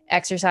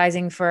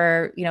exercising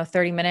for,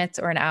 30 minutes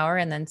or an hour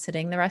and then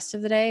sitting the rest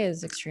of the day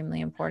is extremely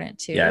important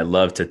too. Yeah. I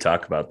love to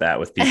talk about that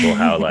with people,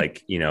 how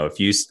like,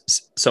 if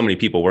so many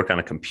people work on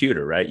a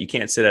computer, right? You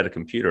can't sit at a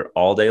computer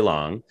all day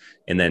long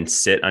and then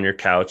sit on your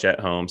couch at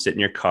home, sit in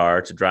your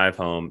car to drive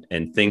home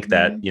and think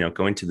that,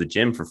 going to the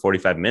gym for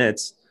 45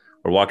 minutes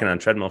or walking on a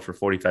treadmill for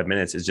 45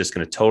 minutes is just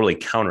going to totally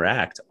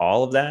counteract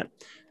all of that.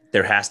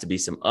 There has to be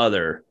some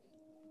other,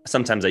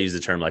 sometimes I use the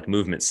term like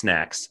movement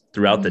snacks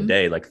throughout the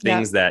day, like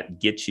things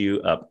that get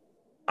you up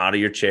out of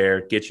your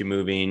chair, get you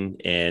moving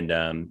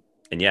and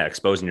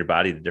exposing your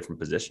body to different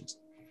positions.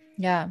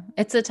 Yeah.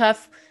 It's a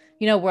tough,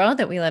 world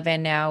that we live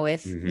in now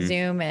with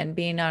Zoom and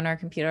being on our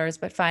computers,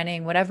 but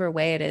finding whatever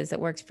way it is that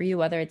works for you,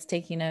 whether it's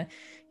taking a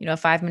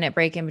 5-minute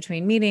break in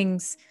between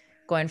meetings,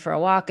 going for a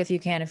walk if you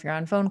can, if you're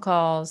on phone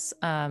calls,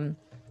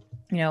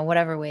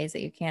 whatever ways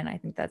that you can. I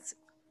think that's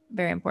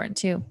very important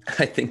too.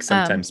 I think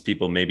sometimes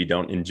people maybe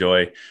don't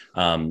enjoy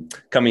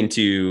coming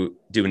to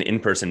do an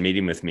in-person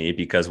meeting with me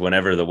because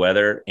whenever the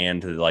weather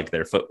and like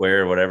their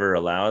footwear or whatever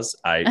allows,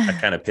 I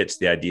kind of pitch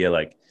the idea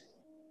like,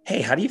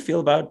 hey, how do you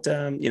feel about,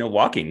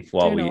 walking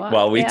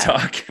while we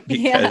talk?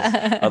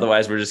 Because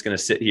otherwise we're just going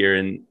to sit here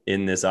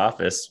in this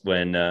office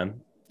when,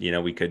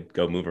 we could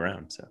go move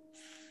around. So.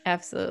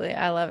 Absolutely.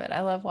 I love it.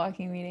 I love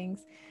walking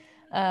meetings.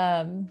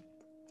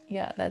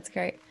 That's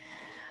great.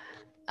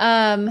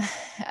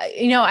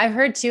 I've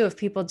heard too of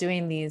people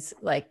doing these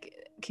like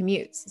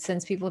commutes,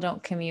 since people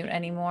don't commute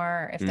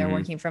anymore. If they're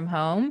working from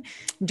home,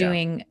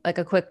 doing like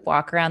a quick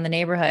walk around the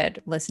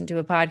neighborhood, listen to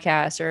a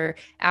podcast, or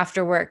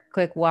after work,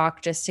 quick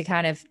walk, just to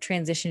kind of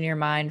transition your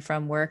mind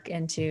from work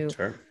into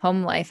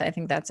home life. I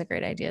think that's a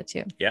great idea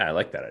too. Yeah. I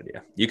like that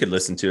idea. You could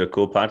listen to a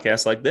cool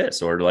podcast like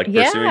this or like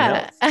Pursuing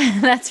Health.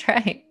 That's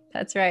right.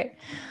 That's right.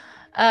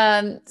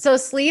 So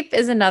sleep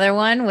is another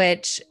one,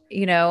 which,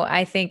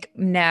 I think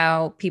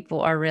now people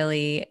are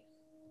really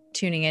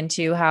tuning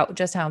into how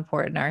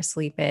important our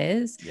sleep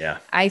is. Yeah.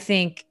 I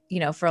think,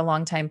 for a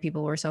long time,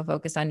 people were so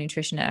focused on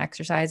nutrition and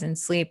exercise, and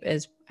sleep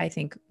is, I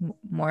think,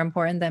 more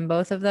important than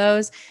both of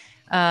those.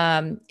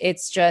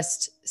 It's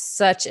just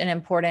such an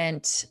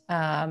important,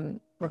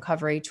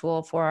 recovery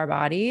tool for our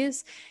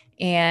bodies,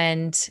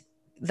 and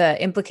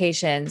the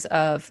implications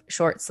of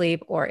short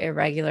sleep or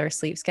irregular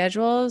sleep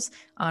schedules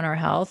on our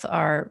health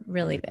are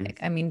really big.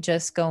 I mean,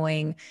 just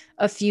going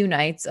a few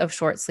nights of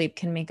short sleep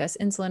can make us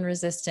insulin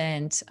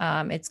resistant.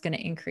 It's going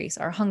to increase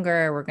our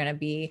hunger. We're going to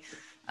be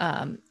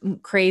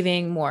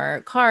craving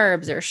more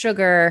carbs or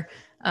sugar.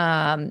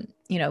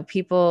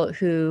 People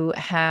who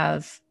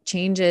have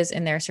changes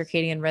in their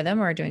circadian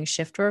rhythm or doing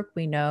shift work,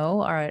 we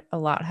know are at a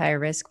lot higher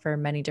risk for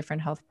many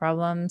different health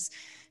problems,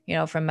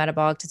 from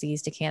metabolic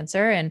disease to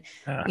cancer. And,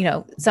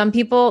 some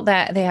people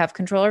that they have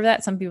control over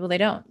that, some people they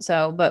don't.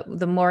 So, but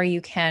the more you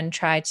can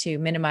try to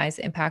minimize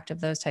the impact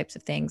of those types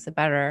of things, the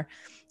better.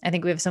 I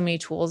think we have so many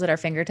tools at our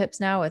fingertips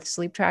now with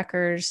sleep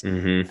trackers.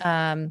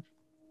 I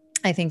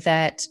think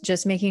that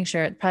just making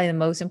sure, probably the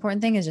most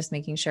important thing is just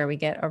making sure we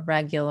get a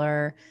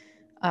regular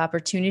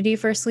opportunity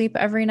for sleep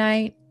every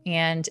night,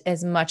 and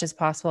as much as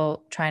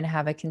possible, trying to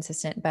have a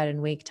consistent bed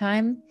and wake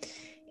time.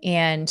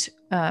 And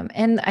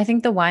I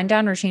think the wind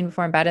down routine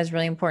before bed is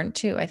really important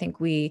too. I think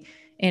we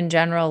in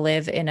general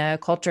live in a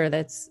culture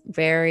that's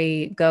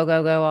very go,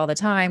 go, go all the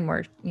time.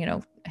 We're,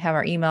 have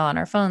our email on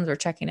our phones. We're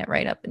checking it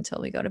right up until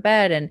we go to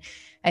bed. And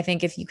I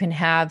think if you can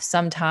have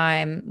some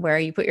time where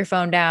you put your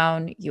phone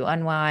down, you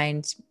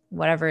unwind,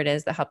 whatever it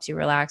is that helps you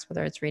relax,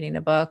 whether it's reading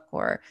a book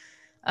or,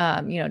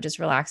 just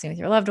relaxing with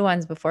your loved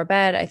ones before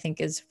bed, I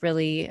think is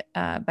really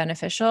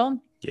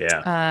beneficial.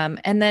 Yeah.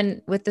 And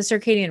then with the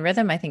circadian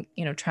rhythm, I think,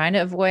 trying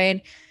to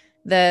avoid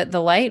the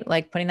light,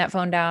 like putting that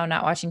phone down,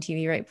 not watching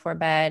TV right before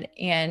bed,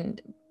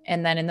 and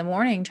then in the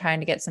morning, trying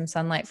to get some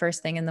sunlight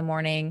first thing in the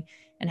morning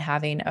and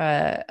having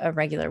a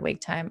regular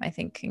wake time, I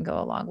think can go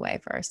a long way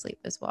for our sleep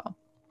as well.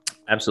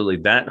 Absolutely.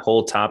 That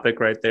whole topic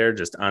right there,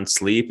 just on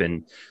sleep.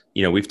 And,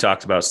 we've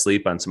talked about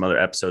sleep on some other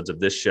episodes of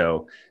this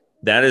show.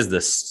 That is the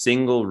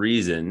single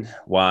reason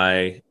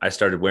why I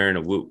started wearing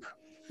a Whoop,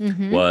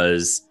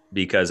 was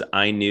because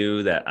I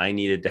knew that I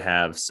needed to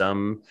have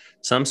some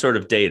sort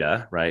of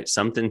data, right?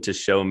 Something to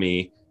show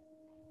me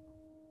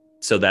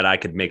so that I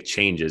could make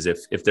changes.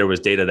 If there was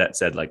data that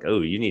said like,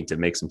 oh, you need to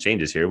make some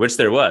changes here, which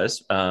there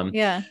was.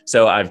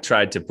 So I've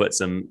tried to put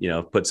some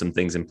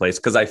things in place,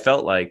 because I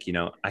felt like,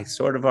 I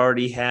sort of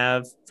already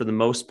have, for the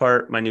most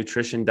part, my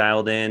nutrition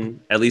dialed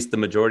in, at least the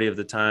majority of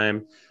the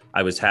time.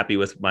 I was happy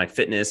with my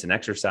fitness and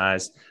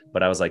exercise,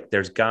 but I was like,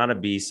 there's gotta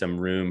be some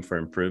room for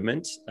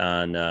improvement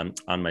on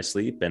my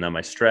sleep and on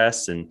my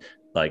stress, and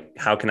like,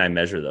 how can I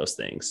measure those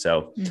things?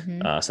 So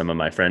some of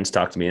my friends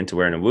talked me into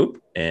wearing a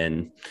Whoop,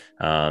 and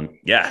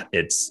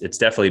it's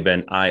definitely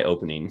been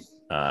eye-opening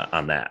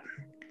on that.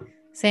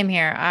 Same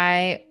here.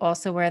 I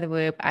also wear the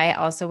Whoop. I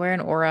also wear an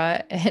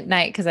Aura at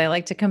night because I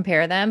like to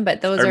compare them.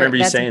 But I remember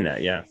you saying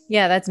that. Yeah.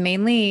 Yeah, that's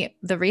mainly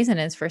the reason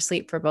is for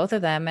sleep for both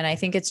of them. And I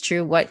think it's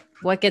true. What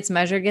gets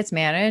measured gets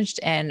managed.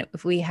 And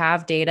if we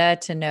have data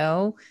to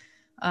know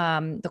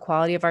the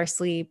quality of our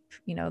sleep,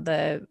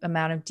 the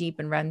amount of deep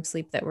and REM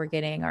sleep that we're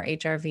getting, our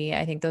HRV,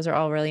 I think those are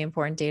all really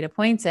important data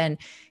points and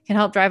can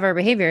help drive our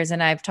behaviors.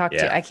 And I've talked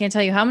to, I can't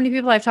tell you how many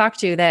people I've talked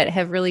to that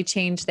have really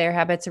changed their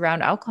habits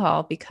around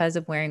alcohol because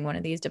of wearing one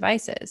of these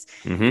devices.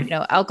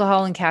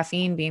 Alcohol and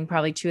caffeine being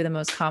probably two of the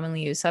most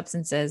commonly used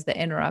substances that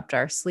interrupt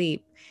our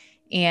sleep.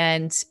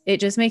 And it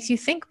just makes you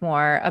think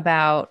more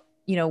about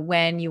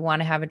when you want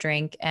to have a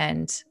drink.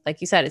 And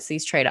like you said, it's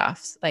these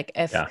trade-offs. Like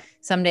if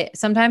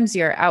sometimes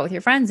you're out with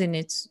your friends and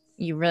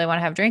you really want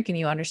to have a drink and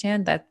you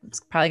understand that it's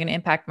probably going to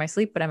impact my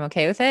sleep, but I'm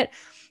okay with it.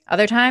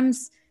 Other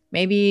times,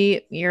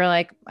 maybe you're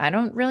like, I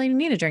don't really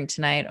need a drink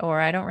tonight, or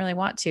I don't really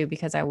want to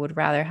because I would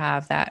rather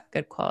have that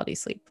good quality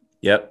sleep.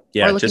 Yep.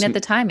 Yeah. Or looking at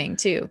the timing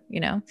too,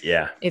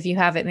 if you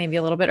have it maybe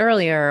a little bit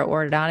earlier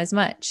or not as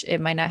much,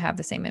 it might not have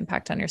the same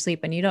impact on your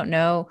sleep. And you don't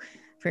know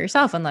for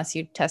yourself unless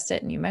you test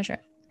it and you measure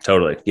it.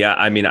 Totally. Yeah.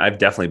 I mean, I've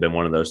definitely been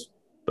one of those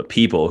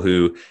people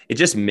who it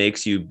just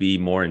makes you be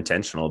more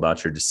intentional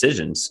about your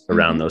decisions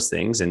around those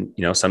things. And,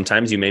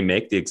 sometimes you may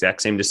make the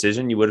exact same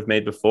decision you would have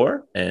made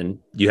before, and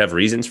you have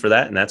reasons for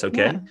that, and that's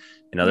okay. Yeah.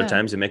 And other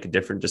times you make a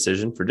different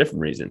decision for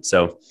different reasons.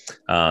 So,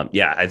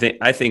 I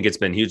think it's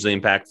been hugely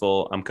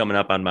impactful. I'm coming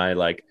up on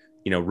my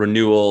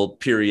renewal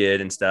period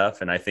and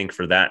stuff. And I think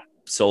for that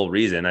sole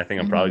reason, I think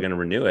I'm probably going to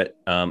renew it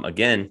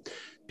again,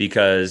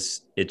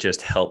 because it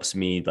just helps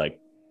me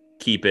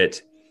keep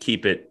it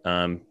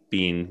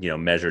being,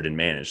 measured and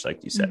managed,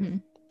 like you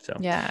said. So,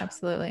 yeah,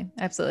 absolutely.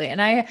 Absolutely.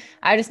 And I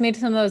just made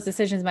some of those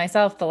decisions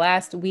myself. The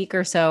last week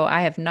or so,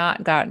 I have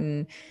not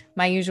gotten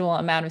my usual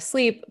amount of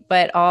sleep,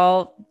 but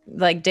all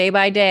day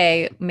by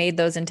day made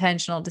those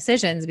intentional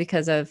decisions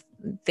because of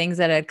things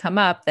that had come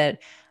up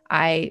that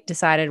I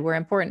decided were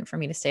important for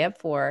me to stay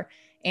up for.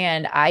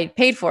 And I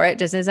paid for it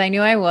just as I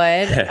knew I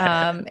would.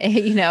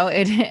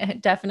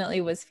 It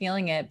definitely was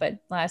feeling it. But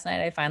last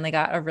night I finally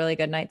got a really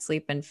good night's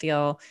sleep and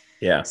feel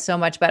so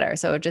much better.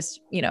 So it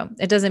just,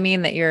 it doesn't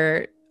mean that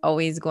you're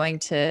always going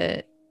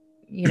to,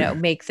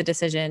 make the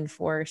decision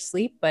for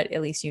sleep, but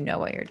at least you know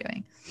what you're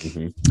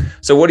doing.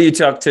 So what do you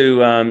talk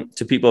to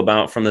people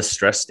about from the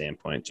stress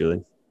standpoint,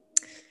 Julie?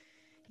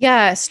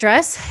 Yeah,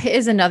 stress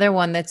is another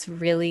one that's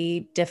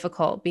really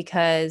difficult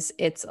because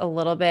it's a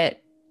little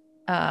bit,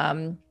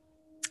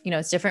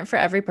 it's different for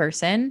every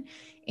person.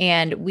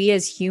 And we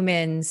as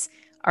humans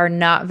are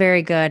not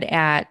very good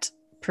at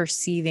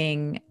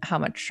perceiving how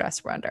much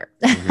stress we're under.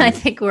 I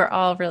think we're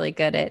all really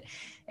good at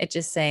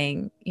just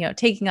saying,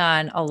 taking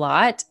on a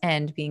lot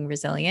and being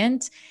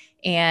resilient.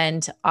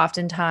 And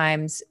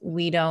oftentimes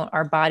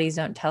our bodies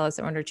don't tell us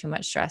that we're under too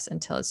much stress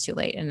until it's too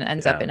late and it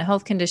ends up in a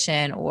health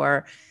condition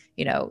or,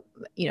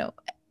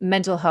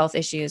 mental health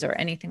issues or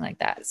anything like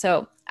that.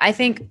 So I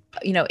think,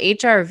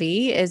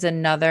 HRV is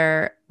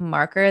another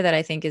marker that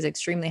I think is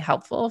extremely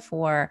helpful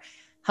for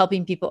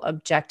helping people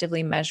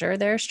objectively measure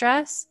their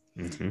stress.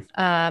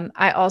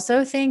 I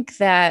also think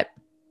that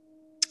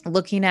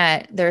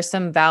there's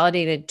some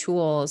validated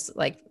tools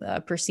like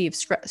perceived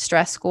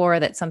stress score.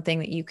 That's something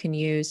that you can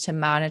use to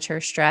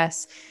monitor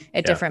stress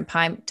at different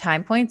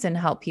time points and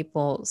help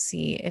people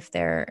see if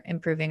they're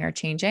improving or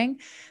changing.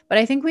 But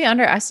I think we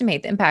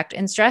underestimate the impact.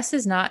 And stress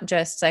is not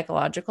just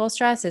psychological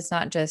stress. It's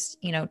not just,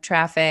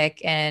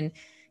 traffic and,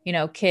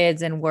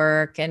 kids and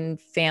work and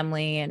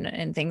family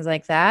and things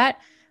like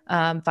that.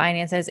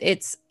 Finances,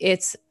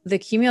 it's the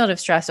cumulative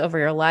stress over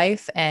your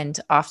life. And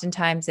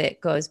oftentimes it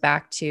goes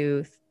back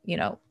to,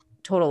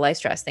 total life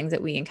stress, things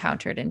that we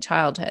encountered in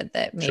childhood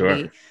that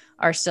maybe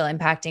are still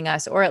impacting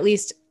us, or at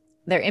least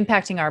they're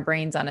impacting our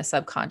brains on a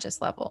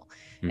subconscious level.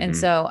 And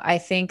so I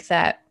think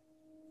that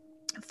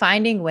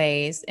finding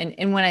ways,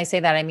 and when I say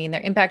that, I mean,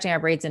 they're impacting our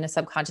brains in a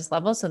subconscious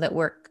level so that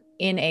we're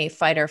in a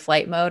fight or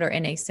flight mode or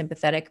in a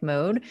sympathetic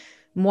mode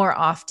more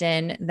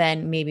often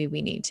than maybe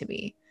we need to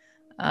be.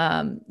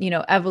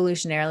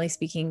 Evolutionarily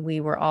speaking, we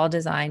were all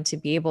designed to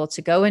be able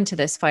to go into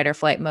this fight or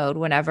flight mode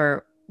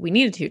whenever we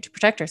needed to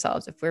protect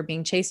ourselves. If we're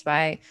being chased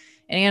by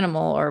an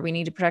animal or we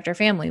need to protect our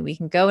family, we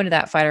can go into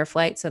that fight or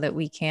flight so that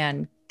we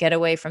can get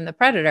away from the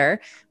predator.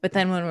 But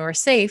then when we're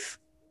safe,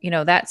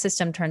 that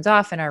system turns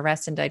off and our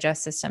rest and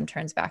digest system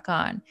turns back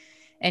on.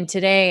 And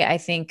today, I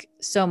think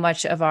so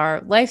much of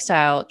our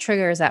lifestyle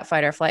triggers that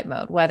fight or flight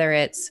mode, whether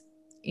it's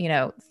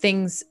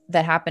things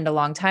that happened a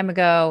long time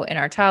ago in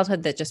our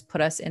childhood that just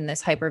put us in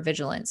this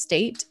hypervigilant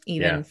state,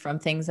 even from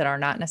things that are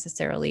not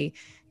necessarily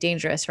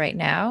dangerous right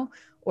now,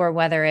 or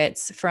whether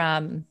it's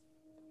from,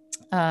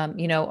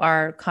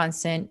 our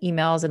constant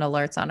emails and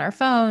alerts on our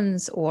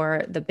phones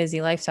or the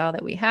busy lifestyle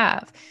that we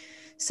have.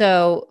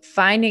 So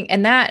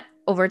and that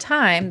over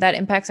time, that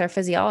impacts our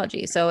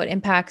physiology. So it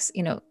impacts,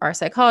 our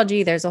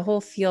psychology. There's a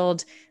whole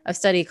field of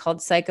study called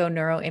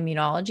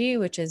psychoneuroimmunology,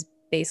 which is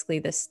basically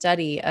the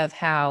study of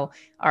how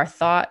our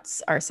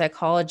thoughts, our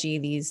psychology,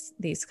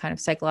 these kind of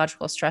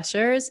psychological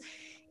stressors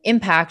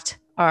impact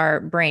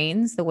our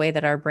brains, the way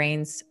that our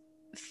brains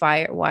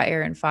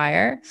wire and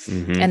fire,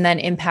 and then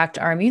impact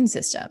our immune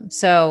system.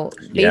 So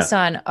based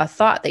on a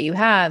thought that you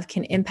have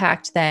can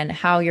impact then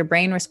how your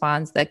brain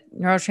responds, the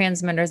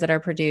neurotransmitters that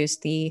are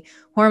produced, the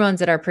hormones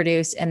that are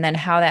produced, and then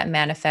how that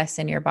manifests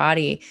in your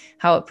body,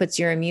 how it puts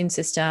your immune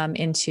system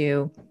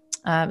into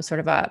sort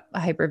of a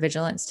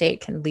hypervigilant state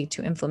can lead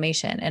to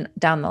inflammation. And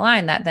down the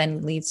line, that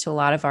then leads to a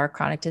lot of our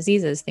chronic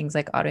diseases, things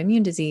like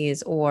autoimmune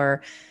disease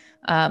or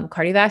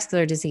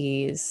cardiovascular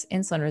disease,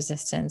 insulin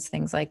resistance,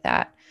 things like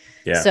that.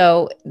 Yeah.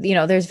 So,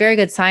 there's very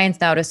good science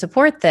now to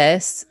support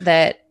this,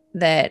 that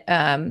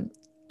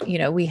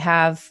we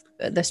have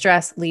the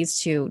stress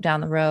leads to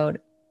down the road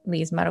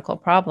these medical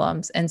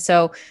problems. And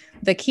so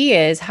the key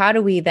is, how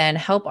do we then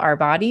help our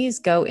bodies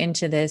go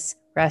into this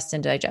rest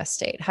and digest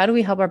state? How do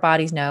we help our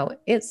bodies know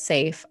it's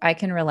safe? I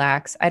can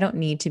relax. I don't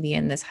need to be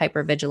in this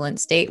hypervigilant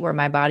state where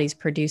my body's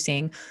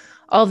producing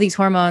all of these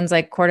hormones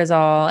like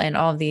cortisol and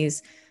all of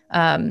these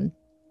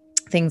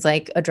things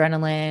like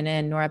adrenaline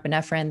and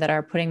norepinephrine that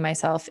are putting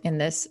myself in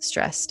this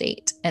stress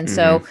state. And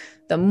so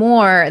the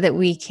more that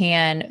we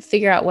can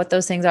figure out what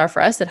those things are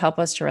for us that help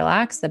us to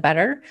relax, the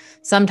better.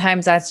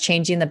 Sometimes that's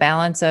changing the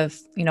balance of,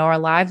 our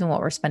lives and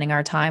what we're spending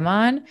our time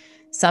on.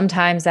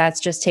 Sometimes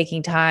that's just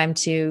taking time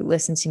to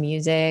listen to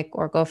music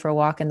or go for a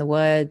walk in the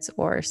woods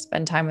or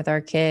spend time with our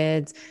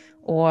kids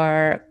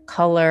or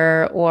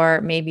color,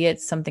 or maybe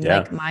it's something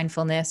like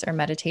mindfulness or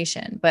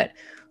meditation. But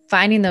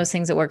finding those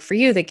things that work for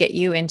you that get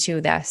you into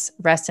this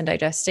rest and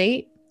digest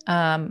state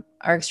are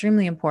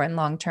extremely important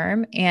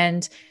long-term.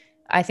 And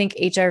I think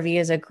HRV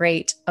is a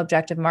great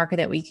objective marker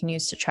that we can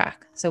use to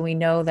track. So we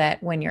know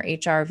that when your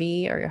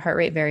HRV or your heart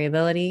rate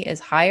variability is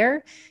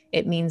higher,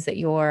 it means that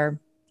your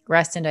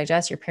rest and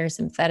digest, your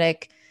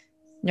parasympathetic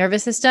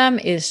nervous system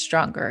is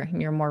stronger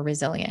and you're more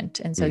resilient.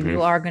 And so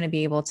you are going to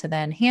be able to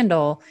then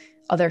handle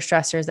other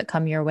stressors that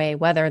come your way,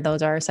 whether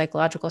those are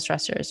psychological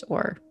stressors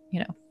or,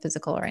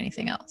 physical or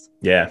anything else.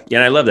 Yeah. Yeah.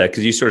 And I love that,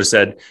 because you sort of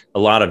said a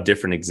lot of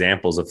different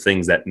examples of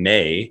things that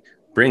may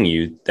bring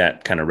you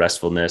that kind of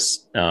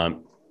restfulness.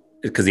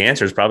 Because the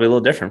answer is probably a little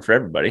different for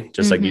everybody.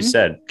 Just like you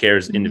said, care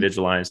is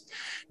individualized.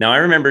 Now, I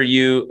remember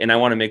you, and I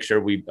want to make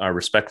sure we are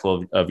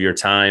respectful of your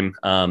time.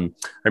 I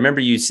remember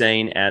you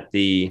saying at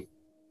the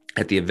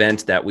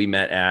event that we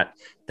met at,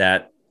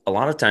 that a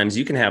lot of times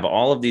you can have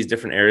all of these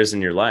different areas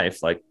in your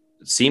life, like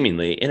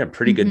seemingly in a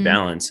pretty good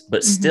balance,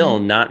 but still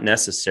not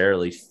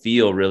necessarily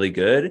feel really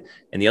good.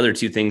 And the other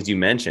two things you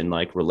mentioned,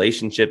 like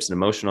relationships and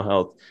emotional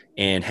health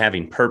and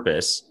having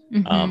purpose,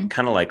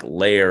 kind of like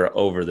layer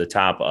over the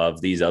top of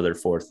these other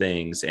four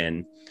things,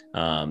 and,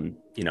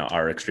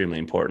 are extremely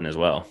important as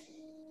well.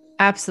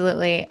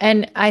 Absolutely.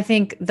 And I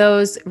think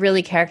those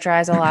really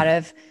characterize a lot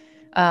of,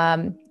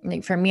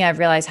 for me, I've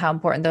realized how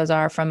important those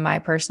are from my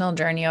personal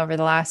journey over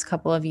the last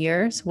couple of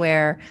years,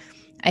 where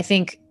I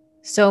think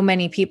so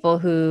many people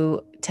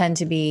who tend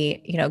to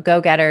be,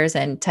 go-getters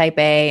and type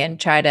A and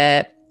try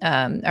to,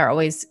 are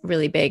always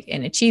really big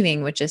in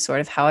achieving, which is sort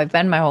of how I've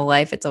been my whole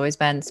life. It's always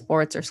been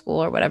sports or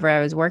school or whatever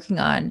I was working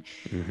on.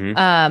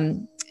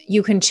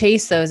 You can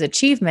chase those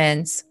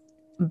achievements,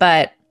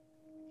 but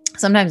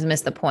sometimes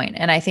miss the point.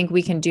 And I think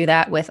we can do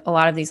that with a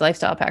lot of these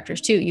lifestyle factors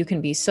too. You can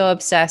be so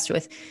obsessed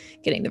with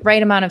getting the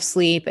right amount of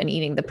sleep and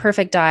eating the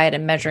perfect diet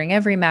and measuring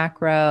every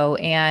macro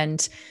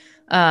and,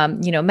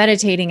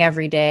 meditating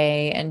every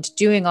day and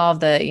doing all of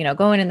the,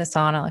 going in the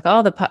sauna, like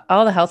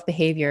all the health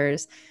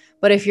behaviors.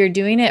 But if you're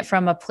doing it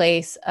from a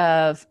place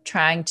of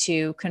trying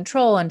to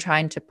control and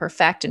trying to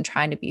perfect and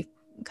trying to be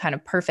kind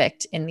of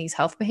perfect in these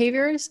health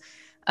behaviors,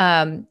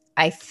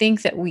 I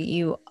think that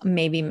you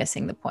may be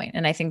missing the point.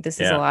 And I think this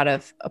is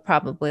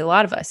probably a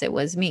lot of us. It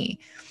was me.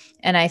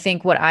 And I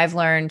think what I've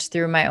learned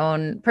through my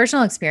own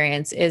personal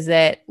experience is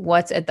that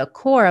what's at the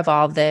core of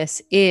all of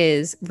this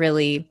is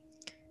really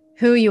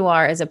who you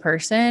are as a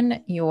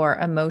person, your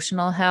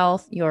emotional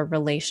health, your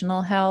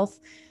relational health,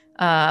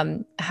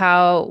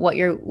 what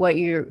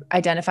you're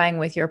identifying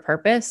with your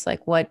purpose,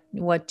 like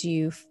what do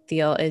you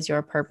feel is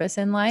your purpose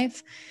in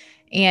life,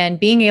 and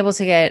being able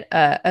to get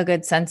a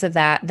good sense of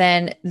that.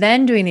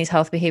 Then doing these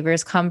health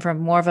behaviors come from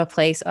more of a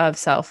place of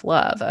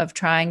self-love, of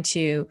trying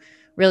to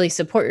really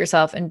support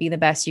yourself and be the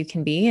best you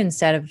can be,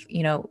 instead of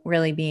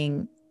really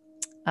being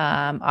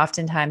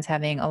oftentimes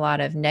having a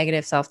lot of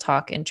negative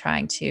self-talk and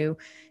trying to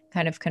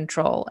kind of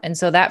control. And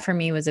so that for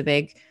me was a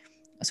big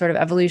sort of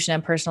evolution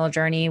and personal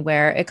journey,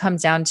 where it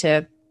comes down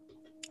to,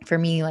 for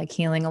me, like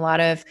healing a lot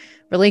of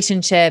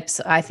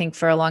relationships. I think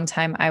for a long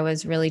time I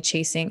was really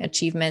chasing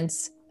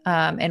achievements,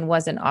 and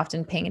wasn't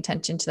often paying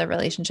attention to the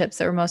relationships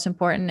that were most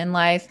important in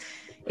life.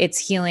 It's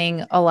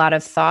healing a lot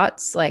of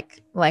thoughts.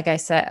 Like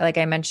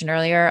I mentioned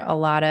earlier,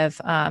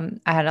 I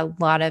had a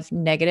lot of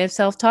negative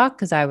self-talk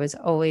because I was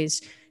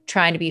always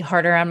trying to be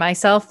harder on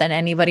myself than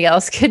anybody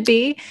else could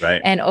be.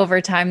 Right. And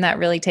over time, that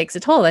really takes a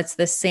toll. That's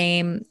the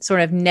same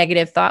sort of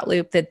negative thought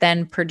loop that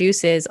then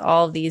produces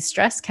all of these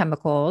stress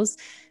chemicals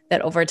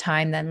that over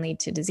time then lead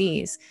to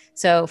disease.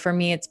 So for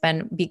me, it's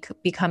been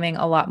becoming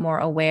a lot more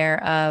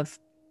aware of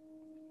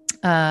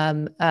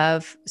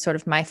sort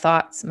of my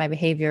thoughts, my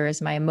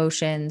behaviors, my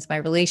emotions, my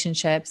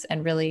relationships,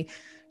 and really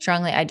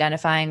strongly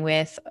identifying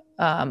with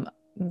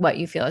what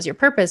you feel is your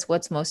purpose,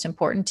 what's most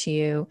important to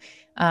you.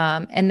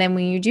 And then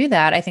when you do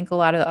that, I think a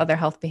lot of the other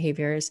health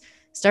behaviors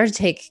start to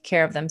take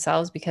care of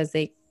themselves, because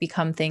they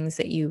become things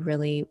that you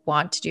really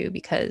want to do,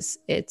 because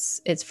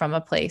it's from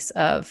a place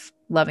of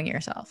loving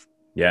yourself.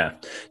 Yeah.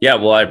 Yeah.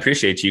 Well, I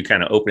appreciate you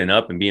kind of opening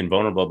up and being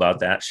vulnerable about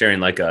that,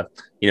 sharing like a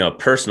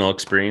personal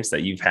experience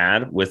that you've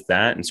had with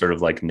that, and sort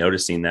of like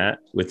noticing that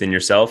within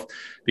yourself,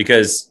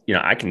 because,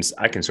 I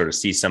can sort of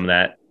see some of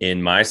that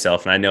in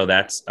myself. And I know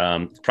that's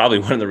probably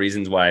one of the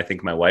reasons why I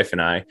think my wife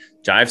and I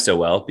jive so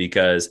well,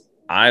 because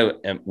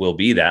will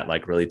be that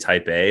like really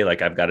type A,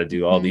 like I've got to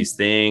do all these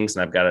things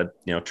and I've got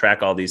to,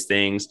 track all these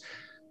things.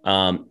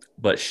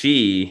 But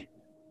she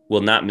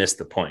will not miss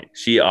the point.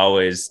 She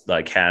always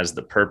like has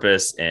the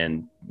purpose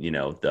and,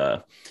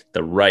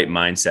 the right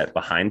mindset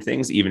behind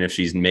things, even if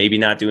she's maybe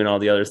not doing all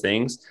the other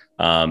things.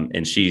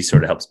 And she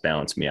sort of helps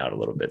balance me out a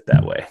little bit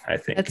that way, I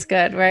think. That's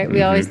good, right?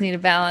 We always need to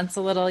balance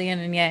a little yin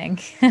and yang.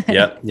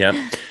 Yep.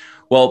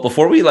 Well,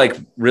 before we like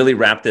really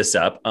wrap this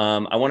up,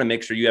 I want to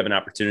make sure you have an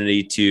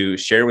opportunity to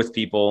share with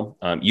people.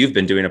 You've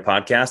been doing a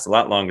podcast a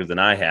lot longer than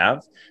I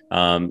have,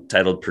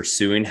 titled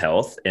Pursuing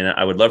Health. And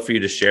I would love for you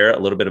to share a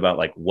little bit about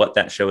like what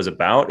that show is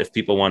about, if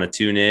people want to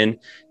tune in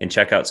and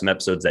check out some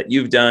episodes that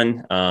you've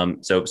done.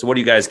 So what do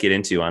you guys get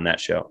into on that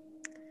show?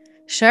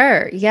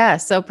 Sure. Yeah.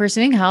 So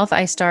Pursuing Health,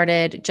 I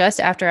started just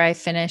after I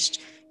finished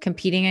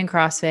competing in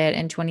CrossFit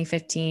in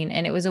 2015.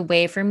 And it was a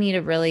way for me to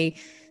really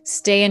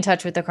stay in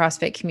touch with the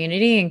CrossFit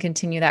community and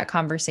continue that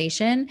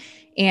conversation.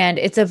 And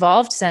it's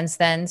evolved since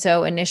then.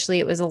 So initially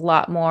it was a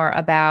lot more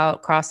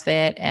about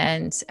CrossFit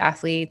and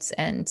athletes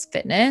and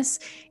fitness.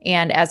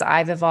 And as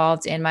I've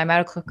evolved in my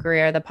medical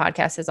career, the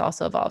podcast has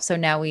also evolved. So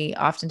now we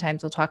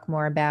oftentimes will talk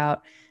more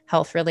about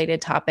health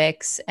related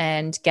topics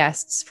and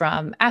guests,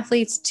 from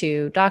athletes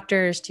to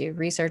doctors to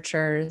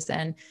researchers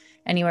and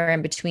anywhere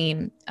in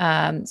between.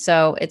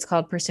 So it's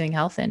called Pursuing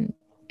Health. And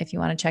if you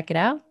want to check it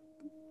out,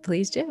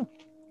 please do.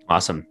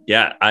 Awesome.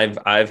 Yeah.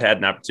 I've had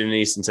an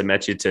opportunity since I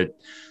met you to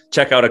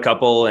check out a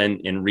couple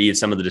and read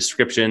some of the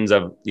descriptions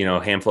of,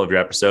 a handful of your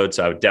episodes.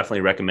 So I would definitely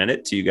recommend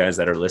it to you guys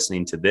that are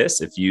listening to this.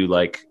 If you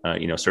like,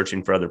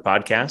 searching for other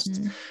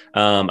podcasts,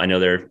 I know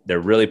they're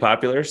really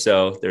popular.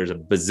 So there's a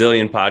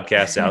bazillion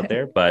podcasts out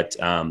there, but,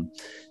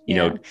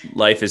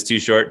 life is too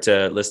short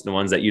to listen to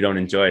ones that you don't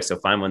enjoy. So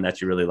find one that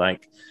you really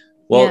like.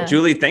 Well,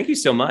 Julie, thank you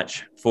so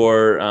much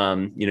for,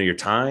 your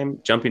time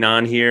jumping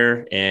on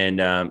here and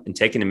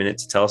taking a minute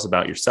to tell us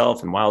about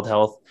yourself and Wild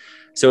Health.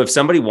 So if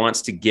somebody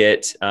wants to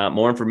get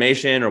more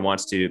information or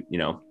wants to,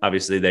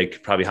 obviously they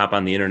could probably hop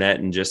on the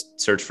internet and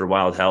just search for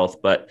Wild Health,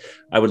 but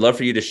I would love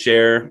for you to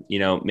share,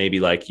 maybe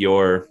like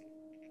your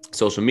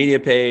social media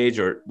page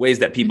or ways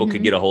that people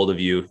could get a hold of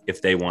you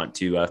if they want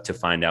to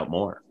find out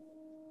more.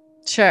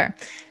 Sure.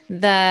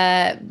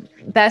 The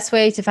best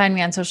way to find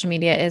me on social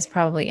media is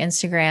probably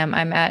Instagram.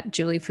 I'm at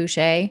Julie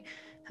Foucher,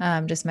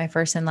 just my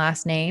first and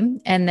last name.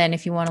 And then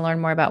if you want to learn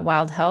more about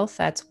Wild Health,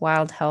 that's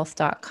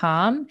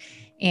wildhealth.com.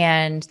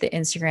 And the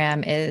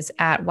Instagram is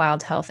at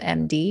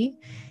wildhealthmd.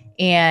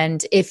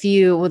 And if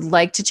you would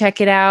like to check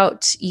it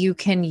out, you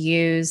can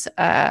use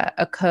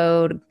a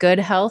code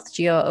GOODHEALTH,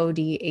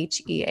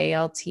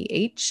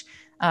 GOODHEALTH,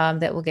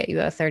 that will get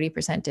you a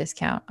 30%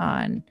 discount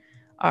on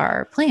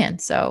our plan.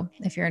 So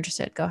if you're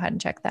interested, go ahead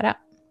and check that out.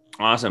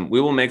 Awesome.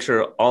 We will make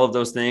sure all of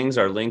those things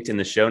are linked in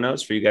the show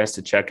notes for you guys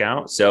to check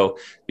out. So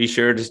be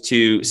sure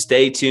to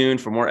stay tuned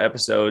for more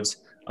episodes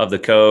of The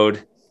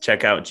Code.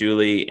 Check out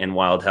Julie and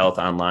Wild Health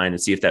online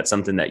and see if that's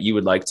something that you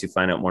would like to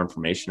find out more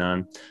information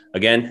on.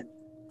 Again,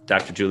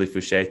 Dr. Julie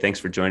Foucher,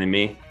 thanks for joining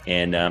me.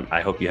 And I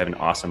hope you have an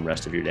awesome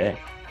rest of your day.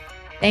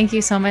 Thank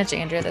you so much,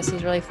 Andrew. This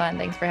was really fun.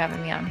 Thanks for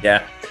having me on.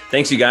 Yeah.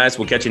 Thanks, you guys.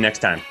 We'll catch you next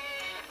time.